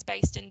team is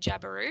based in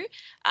Jabiru.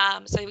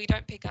 So we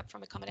don't pick up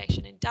from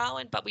accommodation in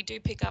Darwin, but we do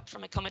pick up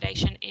from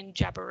accommodation in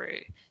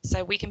Jabiru.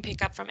 So we can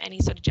pick up from any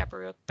sort of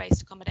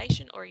Jabiru-based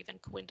accommodation or even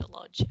Kawinda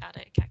Lodge out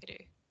at Kakadu.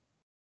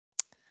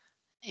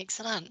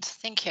 Excellent,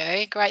 thank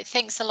you. Great,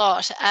 thanks a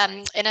lot.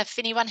 And if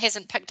anyone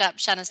hasn't picked up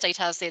Shannon's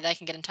details there, they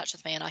can get in touch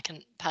with me and I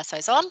can pass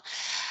those on.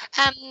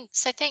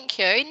 So thank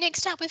you.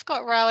 Next up, we've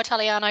got Raul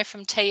Italiano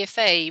from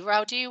TFE.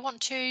 Raul, do you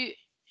want to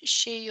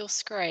share your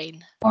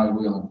screen? I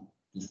will.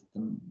 Just,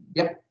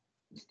 yep,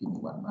 just give me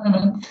one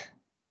moment.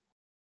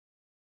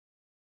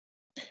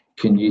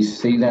 Can you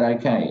see that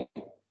okay?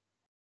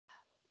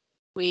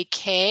 We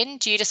can.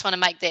 Do you just want to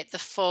make that the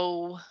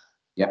full?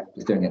 Yep,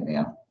 just doing it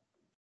now.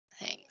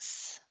 Thanks.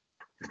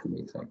 Just give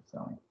me a sec,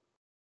 sorry.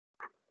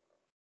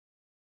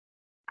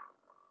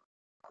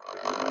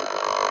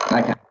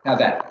 Okay, how's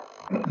that?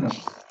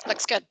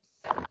 Looks good.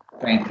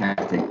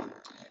 Fantastic.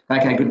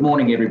 Okay, good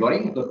morning,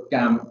 everybody. Look,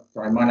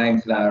 sorry, my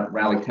name's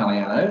Raul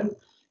Italiano,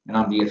 and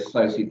I'm the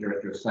Associate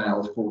Director of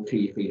Sales for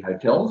TFE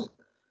Hotels.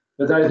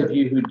 For those of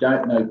you who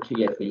don't know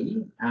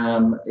TFE,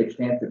 it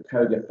stands for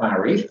Toga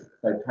Far East.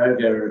 So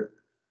Toga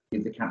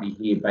is the company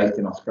here based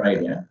in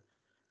Australia,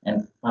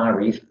 and Far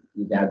East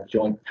is our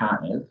joint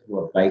partners who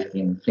are based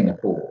in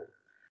Singapore.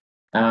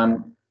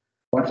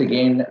 Once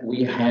again,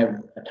 we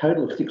have a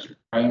total of 6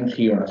 brands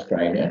here in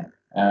Australia.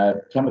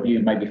 Some of you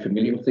may be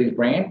familiar with these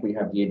brands. We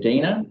have the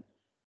Adina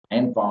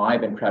and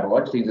Vibe and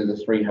Travelodge. These are the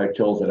 3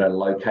 hotels that are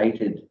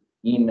located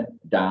in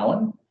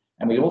Darwin.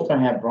 And we also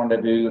have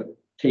Rendezvous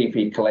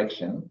TFE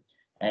Collection,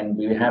 and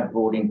we have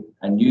brought in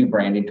a new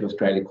brand into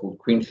Australia called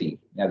Quincy.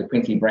 Now, the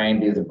Quincy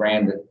brand is a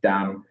brand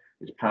that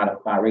is part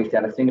of Far East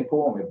out of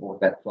Singapore, and we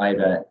brought that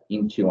flavour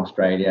into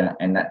Australia,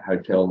 and that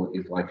hotel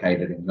is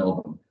located in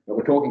Melbourne. But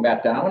we're talking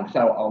about Darwin,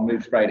 so I'll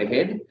move straight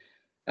ahead.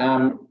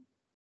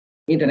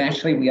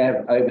 Internationally, we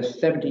have over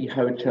 70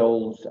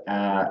 hotels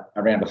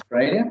around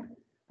Australia.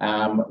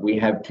 We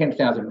have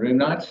 10,000 room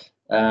nights,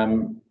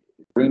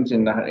 rooms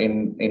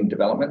in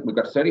development. We've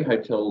got 30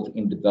 hotels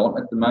in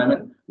development at the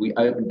moment. We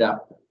opened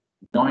up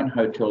 9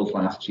 hotels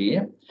last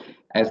year.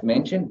 As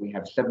mentioned, we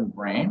have 7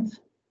 brands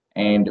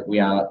and we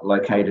are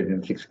located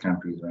in 6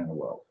 countries around the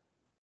world.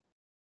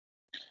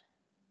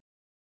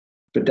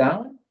 For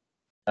Darwin,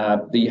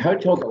 the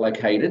hotels are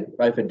located,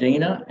 both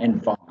Adina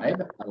and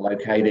Vibe are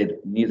located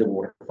near the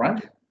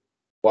waterfront,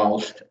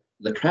 whilst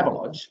the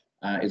Travelodge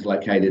is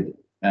located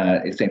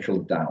in central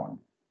Darwin.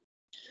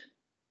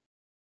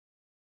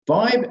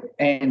 Vibe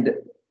and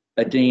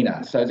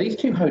Adina, so these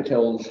 2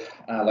 hotels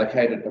are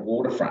located at the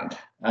waterfront.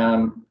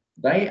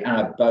 They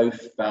are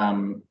both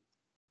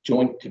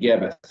joined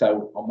together.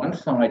 So on one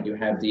side you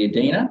have the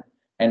Adina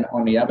and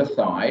on the other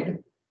side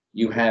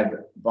you have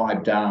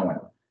Vibe Darwin.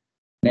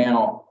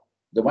 Now,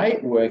 the way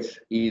it works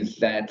is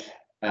that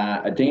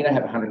Adina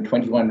have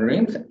 121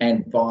 rooms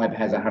and Vibe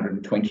has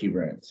 120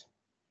 rooms.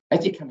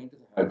 As you come into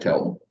the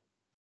hotel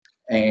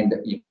and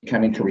you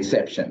come into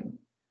reception,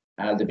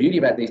 the beauty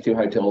about these 2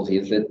 hotels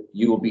is that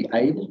you will be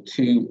able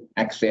to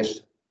access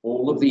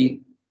all of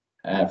the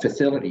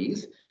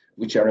facilities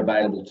which are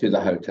available to the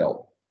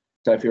hotel.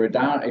 So if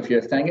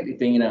you're staying at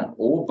Adina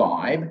or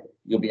Vibe,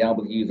 you'll be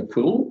able to use a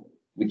pool,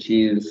 which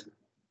is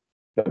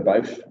for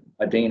both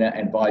Adina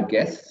and Vibe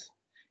guests.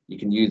 You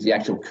can use the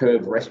actual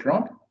Curve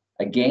restaurant,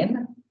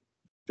 again,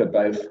 for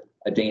both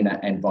Adina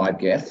and Vibe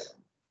guests,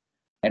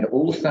 and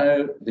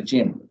also the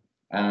gym,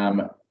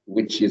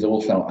 which is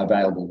also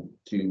available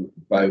to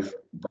both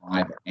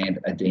Vibe and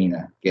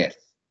Adina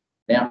guests.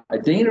 Now,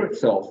 Adina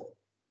itself,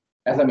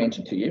 as I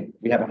mentioned to you,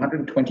 we have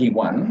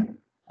 121.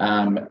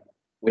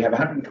 We have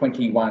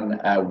 121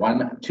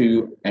 1,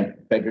 2, and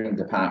bedroom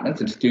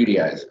apartments and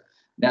studios.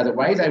 Now, the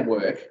way they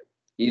work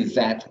is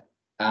that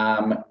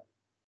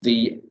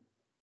the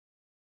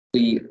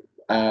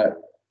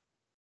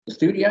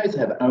studios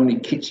have only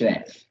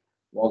kitchenettes,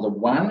 while the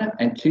 1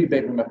 and 2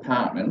 bedroom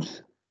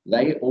apartments,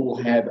 they all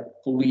have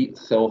fully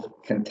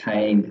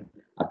self-contained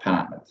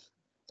apartments.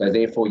 So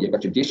therefore, you've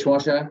got your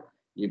dishwasher,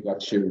 you've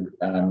got your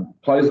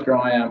clothes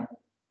dryer,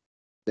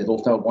 there's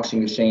also a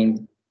washing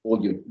machine,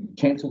 all your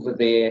utensils are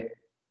there.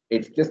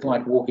 It's just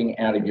like walking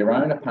out of your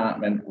own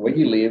apartment where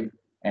you live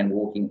and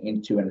walking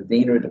into an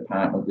Adina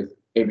apartment with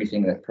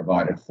everything that's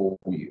provided for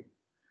you.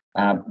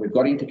 We've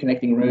got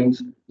interconnecting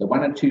rooms. The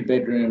 1 and 2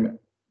 bedroom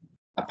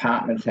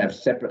apartments have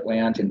separate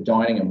lounge and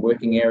dining and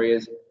working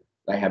areas.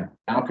 They have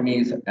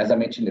balconies. As I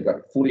mentioned, they've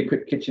got fully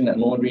equipped kitchen and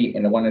laundry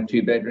in the 1 and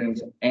 2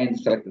 bedrooms and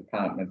selected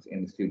apartments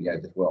in the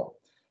studios as well.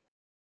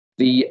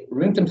 The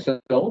rooms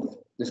themselves,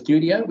 the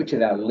studio, which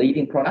is our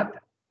leading product,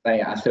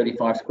 they are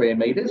 35 square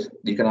metres.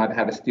 You can either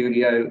have a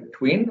studio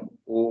twin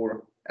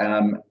or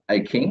a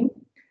king.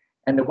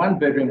 And the 1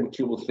 bedroom, which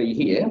you will see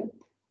here,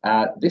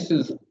 this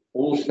is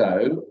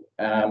also,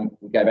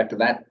 we go back to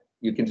that,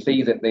 you can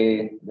see that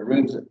the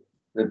rooms,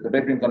 the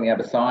bedrooms on the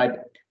other side,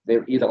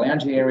 there is a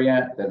lounge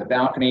area, there's a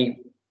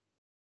balcony,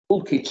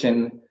 full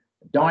kitchen,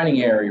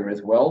 dining area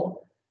as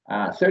well,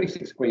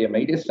 36 square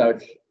metres, so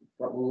it's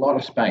got a lot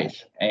of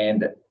space.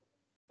 And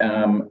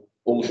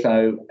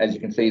also, as you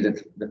can see,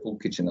 that's the full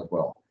kitchen as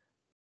well.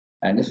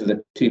 And this is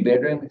a 2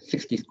 bedroom,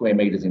 60 square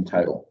metres in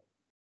total.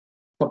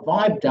 For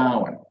Vibe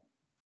Darwin,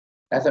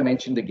 as I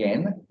mentioned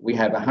again, we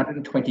have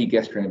 120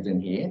 guest rooms in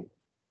here.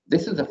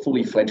 This is a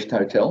fully fledged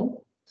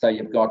hotel. So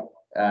you've got,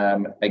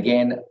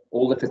 again,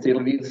 all the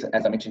facilities,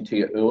 as I mentioned to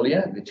you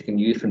earlier, that you can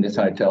use from this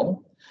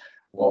hotel.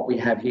 What we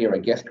have here are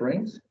guest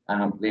rooms.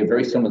 They're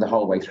very similar the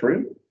whole way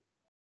through.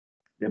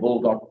 They've all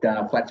got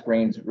flat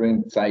screens,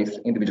 room safes,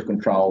 individual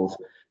controls,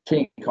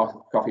 tea and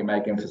coffee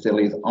making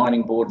facilities,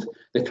 ironing boards.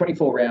 There's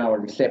 24-hour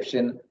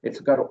reception.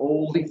 It's got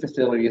all the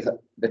facilities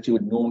that you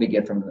would normally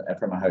get from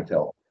a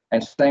hotel.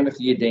 And same with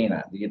the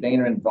Adina. The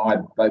Adina and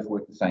Vibe both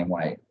work the same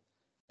way.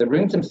 The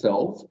rooms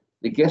themselves,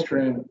 the guest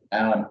room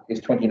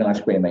is 29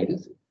 square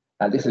metres.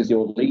 This is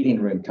your leading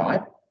room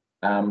type.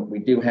 We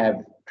do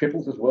have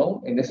triples as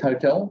well in this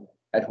hotel,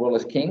 as well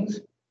as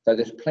kings. So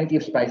there's plenty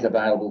of space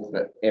available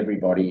for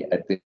everybody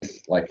at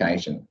this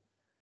location.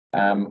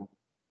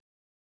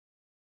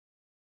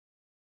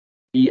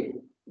 The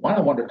one I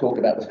wanted to talk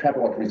about was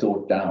Travelodge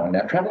Resort Darwin.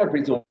 Now, Travelodge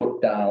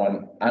Resort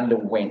Darwin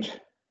underwent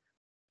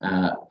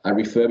a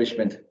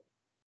refurbishment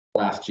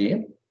last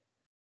year.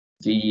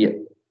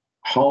 The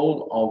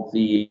whole of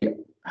the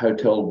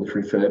hotel was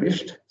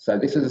refurbished. So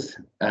this is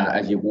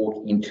as you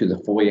walk into the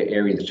foyer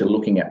area that you're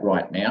looking at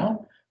right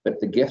now. But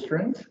the guest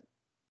rooms,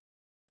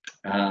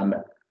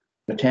 the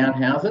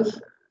townhouses,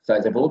 so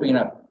they've all been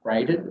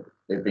upgraded.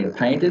 They've been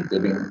painted.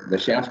 The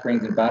shower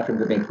screens and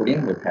bathrooms have been put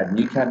in. We've had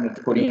new cabinets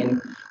put in.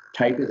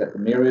 Tapers at the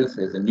mirrors.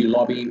 There's a new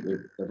lobby.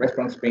 The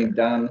restaurant's been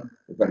done.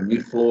 We've got a new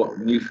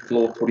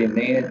floor put in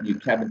there, new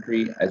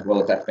cabinetry, as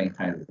well as that's been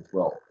painted as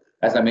well.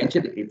 As I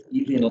mentioned,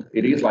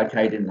 it is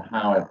located in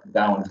the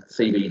Darwin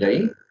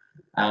CBD.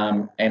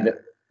 And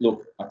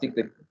look, I think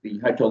that the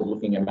hotel's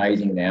looking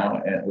amazing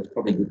now, and it was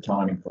probably good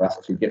timing for us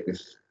to get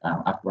this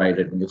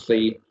upgraded. And you'll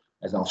see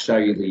as I'll show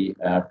you the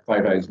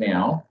photos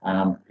now,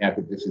 how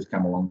good this has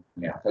come along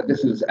now. So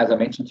this is, as I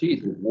mentioned to you,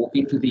 you walk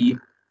into the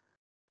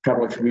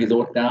Travelodge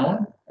Resort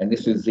Darwin, and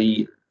this is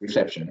the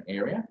reception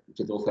area, which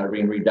is also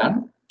been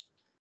redone.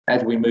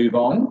 As we move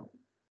on,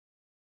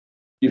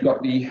 you've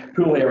got the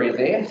pool area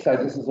there, so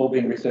this has all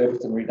been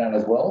resurfaced and redone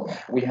as well.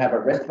 We have a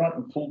restaurant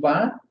and pool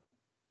bar,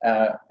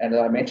 and as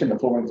I mentioned, the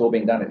flooring's all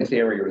been done in this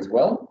area as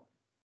well.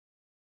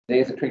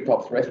 There's a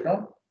Treetops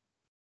restaurant,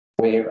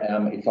 where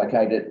it's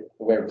located,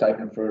 where it's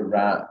open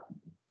for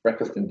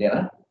breakfast and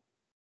dinner.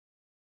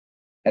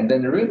 And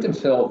then the rooms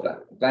themselves,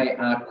 they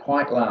are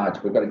quite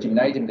large. We've got a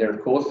gymnasium there,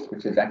 of course,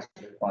 which is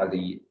accessed by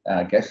the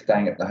guests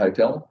staying at the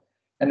hotel.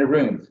 And the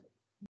rooms,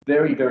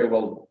 very, very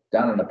well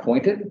done and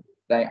appointed.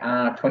 They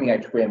are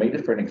 28 square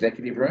metres for an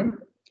executive room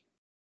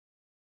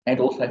and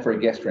also for a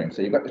guest room.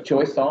 So you've got the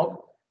choice of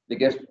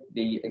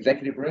the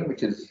executive room,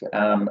 which is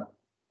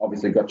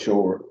obviously got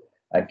your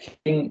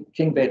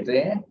king bed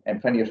there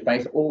and plenty of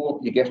space, or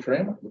your guest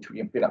room, which we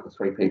can fit up to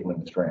 3 people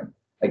in this room.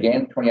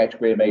 Again, 28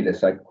 square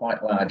metres, so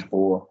quite large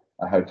for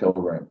a hotel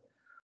room.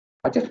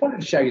 I just wanted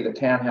to show you the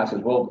townhouse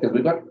as well, because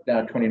we've got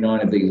 29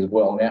 of these as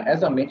well. Now,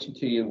 as I mentioned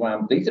to you,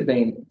 these have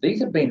been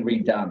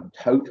redone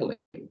totally.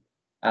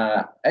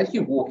 As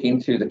you walk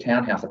into the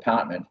townhouse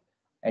apartment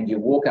and you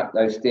walk up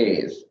those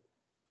stairs,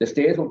 the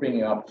stairs will bring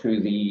you up to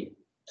the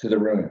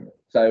room.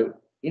 So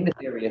in this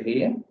area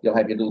here, you'll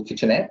have your little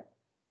kitchenette.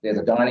 There's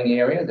a dining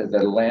area, there's a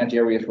lounge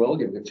area as well,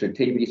 you've got your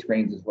TV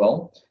screens as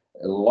well,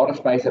 a lot of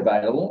space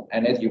available.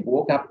 And as you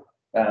walk up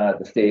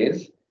the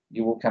stairs,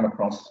 you will come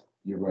across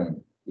your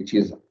room, which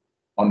is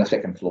on the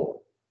 2nd floor.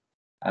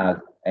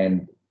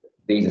 And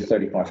these are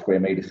 35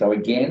 square metres. So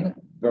again,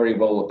 very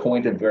well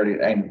appointed,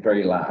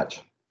 very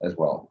large as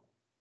well.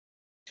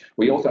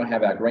 We also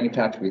have our Green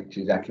Touch, which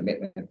is our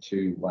commitment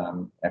to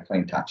our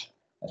Clean Touch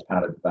as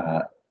part of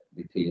the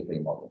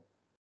TFE model.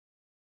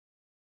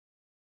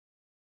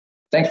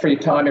 Thanks for your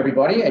time,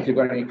 everybody. If you've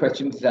got any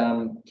questions,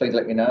 please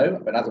let me know.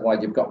 But otherwise,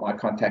 you've got my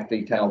contact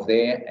details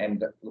there,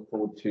 and look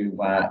forward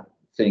to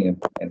seeing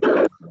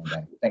you.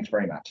 Thanks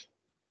very much.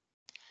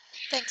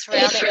 Thanks,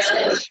 Ralph.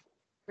 That's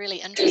really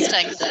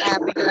interesting.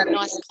 We got a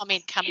nice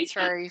comment come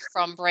through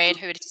from Brad,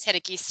 who just had a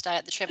guest stay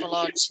at the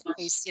Travelodge,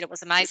 who said it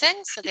was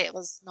amazing. So that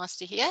was nice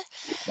to hear.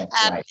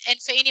 And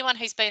for anyone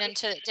who's been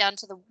down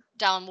to the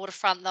Darwin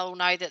Waterfront, they'll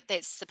know that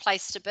that's the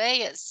place to be.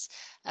 It's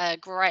a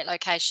great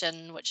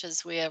location, which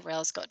is where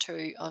Ralph's got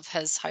 2 of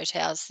his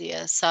hotels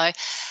there. So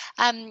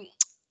I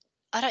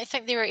don't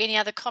think there are any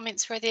other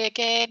comments, were there,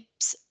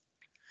 Gabs?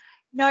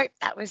 No,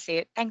 that was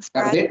it. Thanks,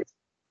 Brad. That was it.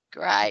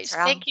 Great.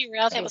 Thank you,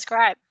 Ralph. That was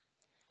great.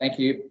 Thank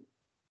you.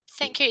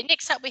 Thank you.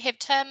 Next up, we have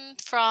Tim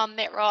from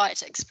Matt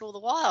Wright, Explore the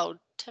Wild.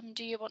 Tim,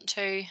 do you want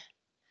to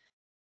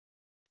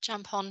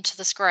jump onto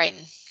the screen?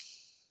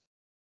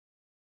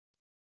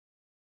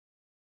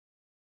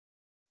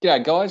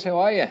 G'day guys, how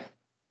are you?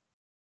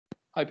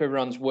 Hope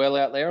everyone's well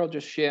out there. I'll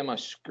just share my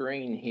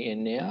screen here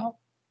now.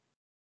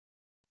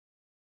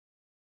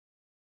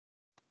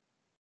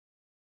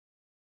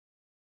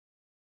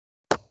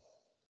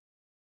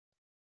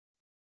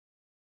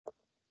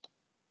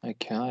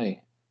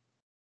 Okay.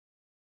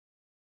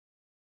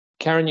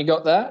 Karen, you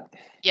got that?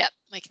 Yep,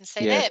 we can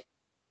see that.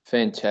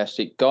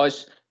 Fantastic.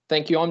 Guys,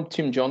 thank you. I'm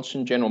Tim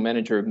Johnson, General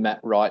Manager of Matt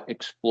Wright,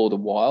 Explore the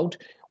Wild.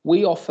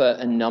 We offer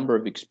a number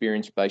of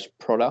experience-based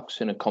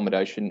products and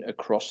accommodation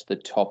across the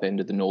top end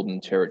of the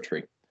Northern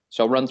Territory.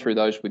 So I'll run through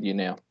those with you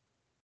now.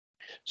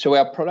 So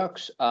our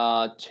products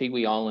are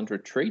Tiwi Island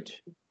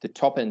Retreat, the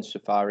Top End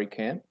Safari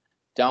Camp,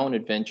 Darwin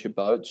Adventure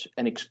Boats,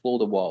 and Explore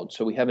the Wild.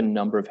 So we have a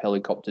number of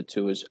helicopter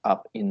tours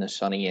up in the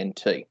sunny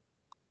NT.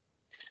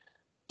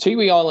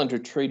 Tiwi Island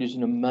Retreat is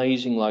an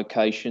amazing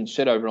location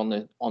set over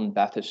on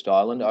Bathurst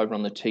Island, over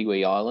on the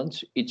Tiwi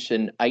Islands. It's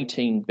an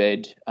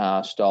 18-bed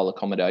style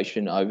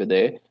accommodation over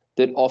there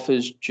that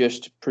offers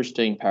just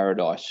pristine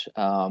paradise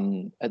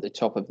at the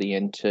top of the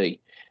NT.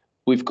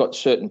 We've got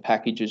certain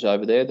packages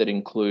over there that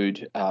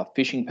include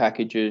fishing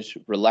packages,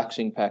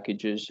 relaxing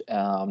packages,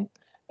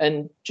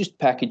 and just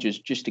packages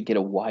just to get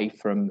away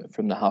from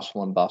the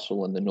hustle and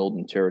bustle in the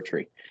Northern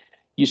Territory.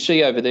 You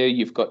see over there,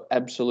 you've got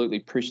absolutely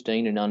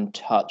pristine and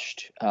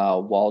untouched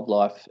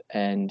wildlife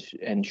and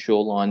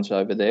shorelines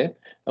over there.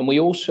 And we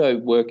also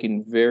work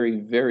in very,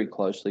 very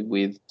closely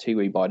with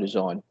Tiwi by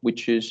Design,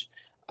 which is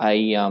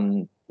a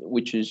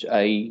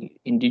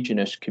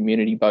Indigenous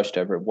community based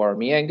over at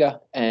Warramianga,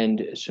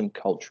 and some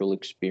cultural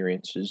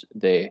experiences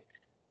there.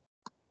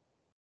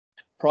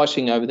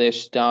 Pricing over there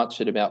starts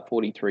at about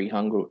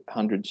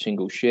 4,300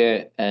 single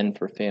share, and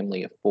for a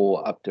family of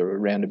 4 up to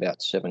around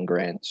about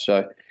 $7,000.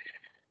 So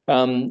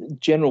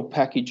general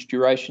package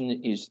duration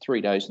is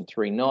 3 days and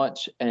 3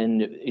 nights,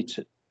 and it's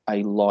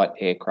a light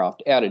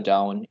aircraft out of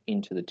Darwin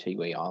into the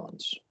Tiwi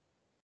Islands.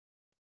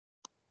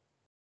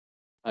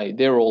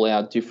 They're all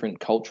our different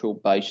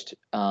cultural-based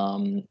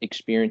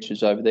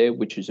experiences over there,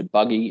 which is a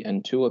buggy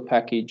and tour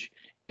package,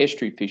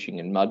 estuary fishing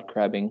and mud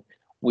crabbing,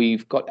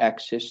 We've got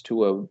access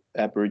to a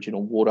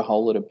Aboriginal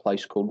waterhole at a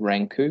place called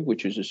Ranku,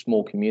 which is a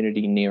small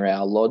community near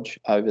our lodge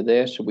over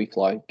there. So we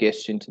fly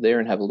guests into there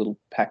and have a little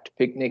packed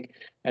picnic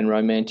and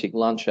romantic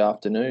lunch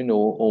afternoon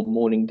or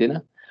morning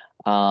dinner.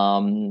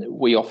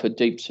 We offer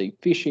deep sea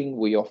fishing.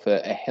 We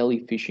offer a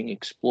heli fishing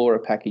explorer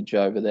package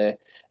over there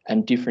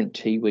and different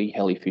Tiwi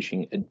heli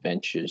fishing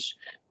adventures.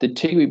 The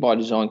Tiwi by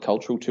Design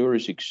cultural tour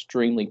is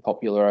extremely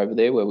popular over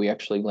there, where we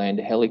actually land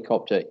a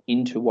helicopter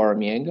into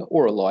Warramianga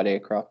or a light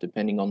aircraft,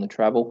 depending on the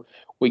travel.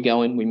 We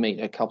go in, we meet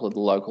a couple of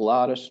the local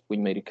artists, we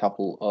meet a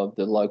couple of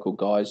the local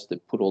guys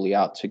that put all the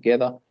art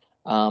together,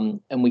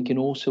 and we can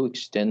also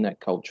extend that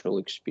cultural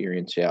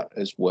experience out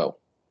as well.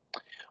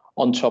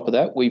 On top of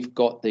that, we've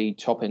got the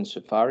top-end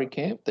safari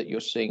camp that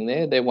you're seeing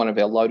there. They're one of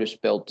our Lotus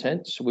Bell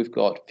tents. So we've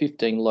got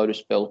 15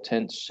 Lotus Bell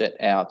tents set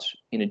out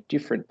in a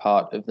different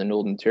part of the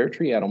Northern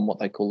Territory, out on what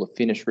they call the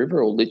Finniss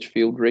River or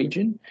Litchfield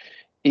region.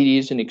 It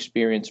is an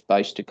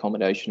experience-based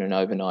accommodation and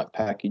overnight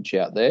package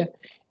out there.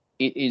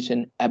 It is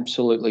an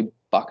absolutely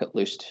bucket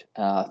list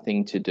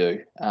thing to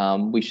do.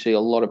 We see a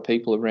lot of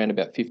people, around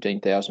about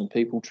 15,000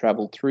 people,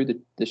 travel through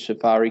the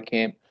safari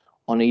camp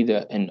on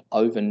either an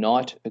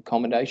overnight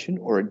accommodation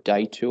or a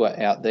day tour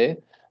out there.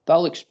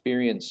 They'll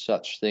experience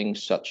such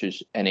things such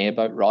as an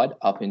airboat ride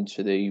up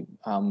into the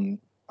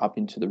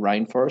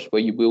rainforest,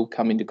 where you will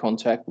come into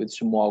contact with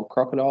some wild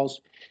crocodiles.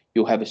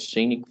 You'll have a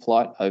scenic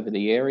flight over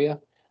the area.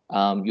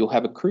 You'll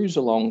have a cruise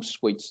along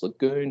Sweets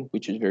Lagoon,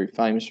 which is very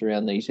famous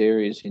around these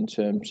areas in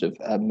terms of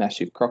a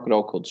massive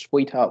crocodile called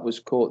Sweetheart was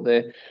caught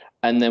there.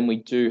 And then we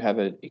do have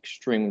an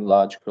extremely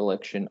large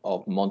collection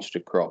of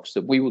monster crocs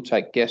that we will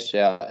take guests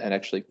out and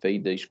actually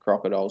feed these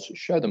crocodiles,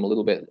 show them a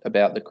little bit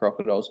about the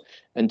crocodiles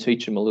and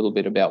teach them a little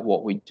bit about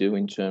what we do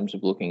in terms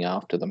of looking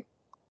after them.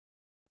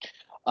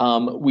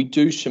 We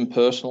do some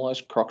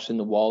personalised Crocs in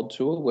the Wild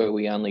tour, where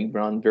we only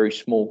run very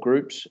small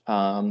groups,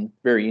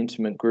 very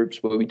intimate groups,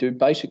 where we do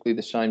basically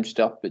the same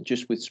stuff, but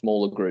just with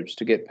smaller groups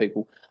to get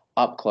people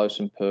up close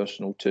and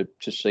personal to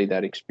see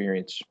that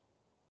experience.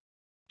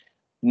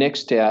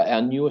 Next,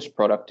 our newest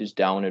product is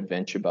Darwin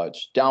Adventure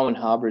Boats. Darwin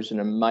Harbour is an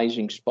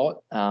amazing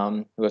spot.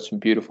 We've got some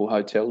beautiful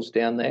hotels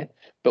down there,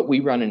 but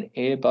we run an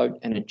airboat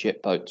and a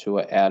jet boat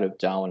tour out of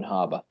Darwin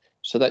Harbour.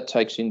 So that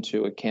takes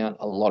into account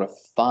a lot of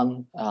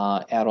fun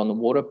out on the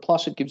water,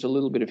 plus it gives a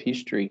little bit of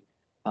history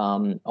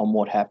on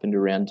what happened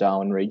around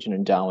Darwin region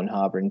and Darwin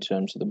Harbour in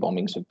terms of the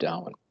bombings of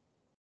Darwin.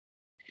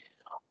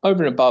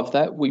 Over and above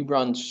that, we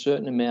run a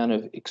certain amount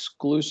of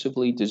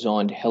exclusively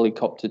designed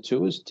helicopter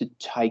tours to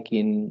take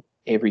in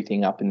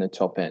everything up in the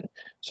top end.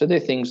 So they're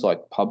things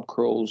like pub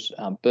crawls,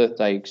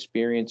 birthday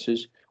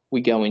experiences.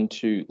 We go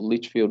into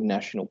Litchfield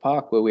National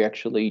Park, where we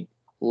actually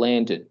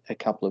land at a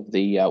couple of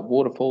the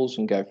waterfalls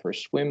and go for a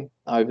swim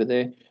over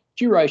there.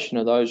 Duration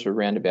of those are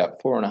around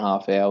about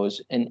 4.5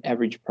 hours, and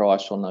average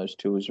price on those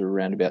tours are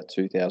around about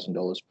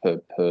 $2,000 per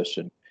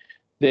person.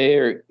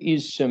 There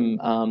is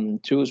some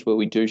tours where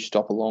we do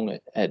stop along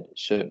at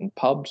certain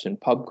pubs and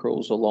pub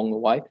crawls along the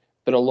way,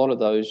 but a lot of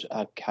those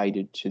are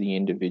catered to the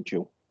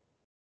individual.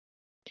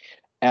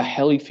 Our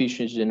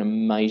helifish is an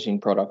amazing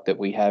product that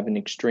we have and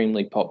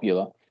extremely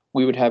popular.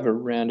 We would have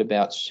around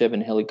about 7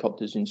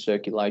 helicopters in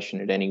circulation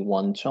at any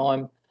one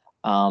time.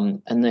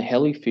 And the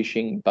heli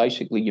fishing,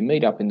 basically you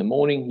meet up in the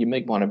morning, you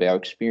meet one of our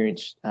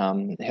experienced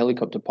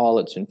helicopter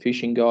pilots and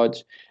fishing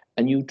guides,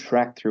 and you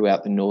track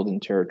throughout the Northern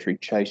Territory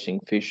chasing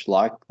fish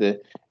like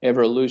the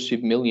ever elusive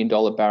 $1 million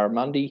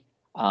barramundi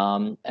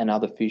and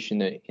other fish in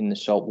the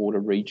saltwater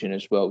region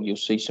as well. You'll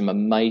see some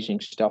amazing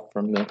stuff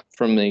from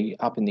the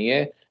up in the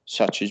air,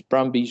 such as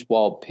brumbies,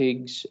 wild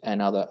pigs,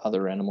 and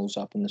other animals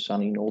up in the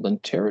sunny Northern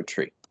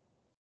Territory.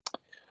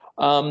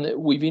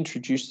 We've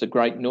introduced the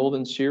Great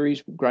Northern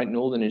series. Great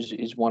Northern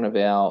is one of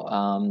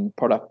our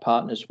product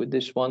partners with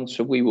this one.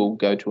 So we will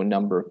go to a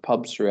number of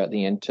pubs throughout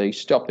the NT,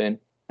 stop in,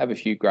 have a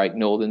few Great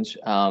Northerns,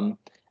 and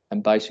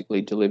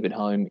basically delivered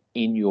home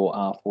in your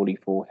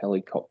R44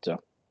 helicopter.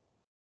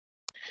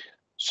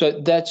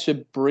 So that's a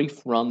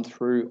brief run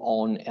through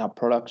on our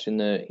products in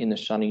the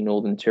sunny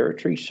Northern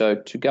Territory. So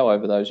to go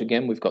over those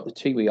again, we've got the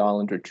Tiwi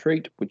Island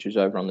Retreat, which is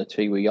over on the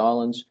Tiwi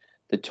Islands,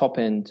 the Top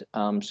End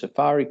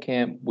Safari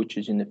Camp, which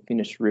is in the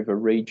Finniss River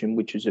region,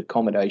 which is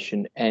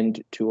accommodation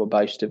and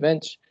tour-based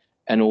events.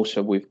 And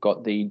also we've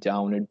got the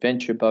Darwin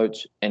Adventure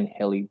Boats and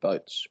heli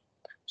boats.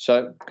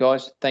 So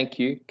guys, thank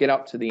you. Get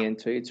up to the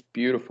NT. It's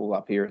beautiful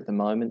up here at the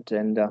moment,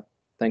 and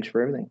thanks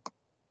for everything.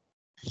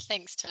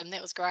 Thanks, Tim.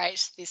 That was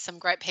great. There's some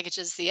great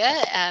packages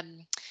there.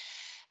 And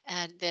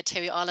the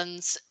Tiwi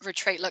Islands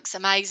retreat looks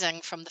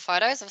amazing from the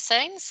photos I've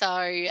seen. So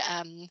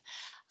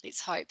let's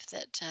hope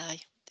that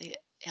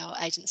our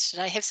agents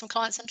today have some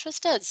clients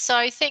interested.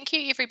 So thank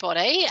you,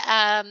 everybody.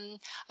 I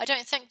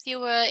don't think there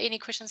were any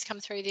questions come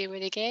through there, were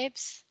there,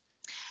 Gabs?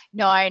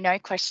 No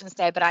questions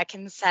there, but I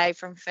can say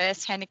from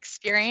first-hand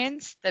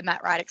experience, the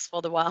Matt Wright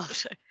Explore the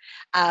Wild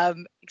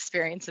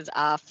experiences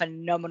are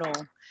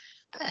phenomenal.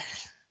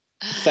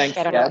 Thanks,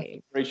 Gab.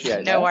 Appreciate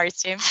it. No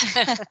worries, Tim.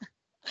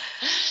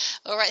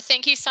 All right,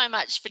 thank you so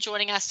much for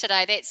joining us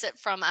today. That's it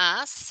from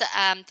us.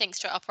 Thanks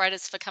to our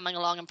operators for coming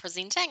along and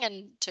presenting,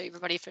 and to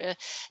everybody for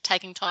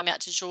taking time out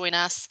to join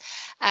us.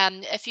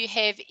 If you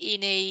have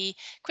any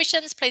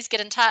questions, please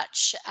get in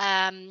touch.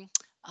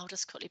 I'll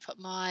just quickly put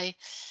my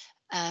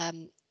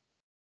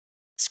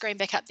screen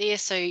back up there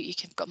so you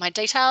can got my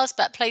details,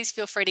 but please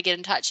feel free to get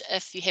in touch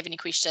if you have any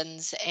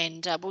questions,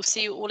 and we'll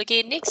see you all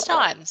again next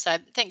time. So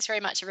thanks very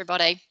much,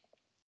 everybody.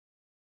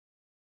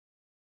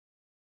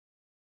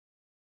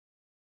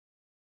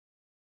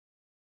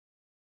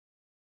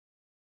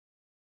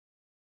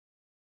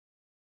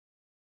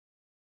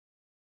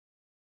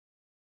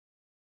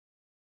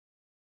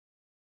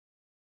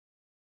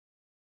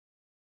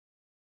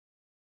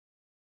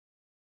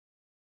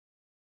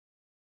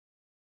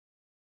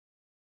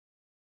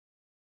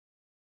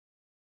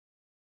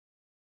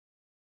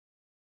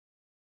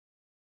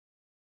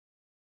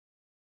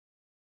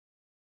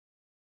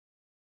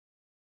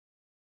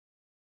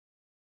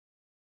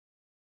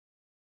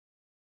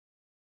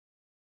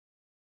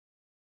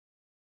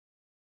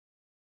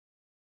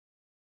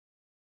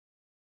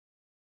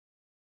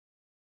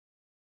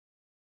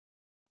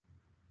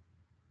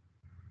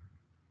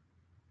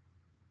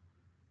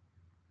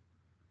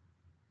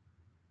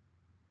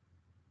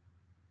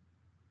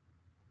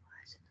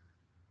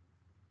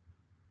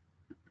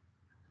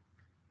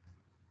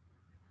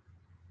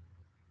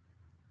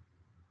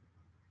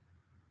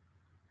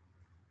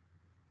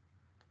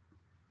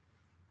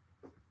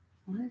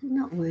 Why is it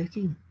not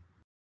working?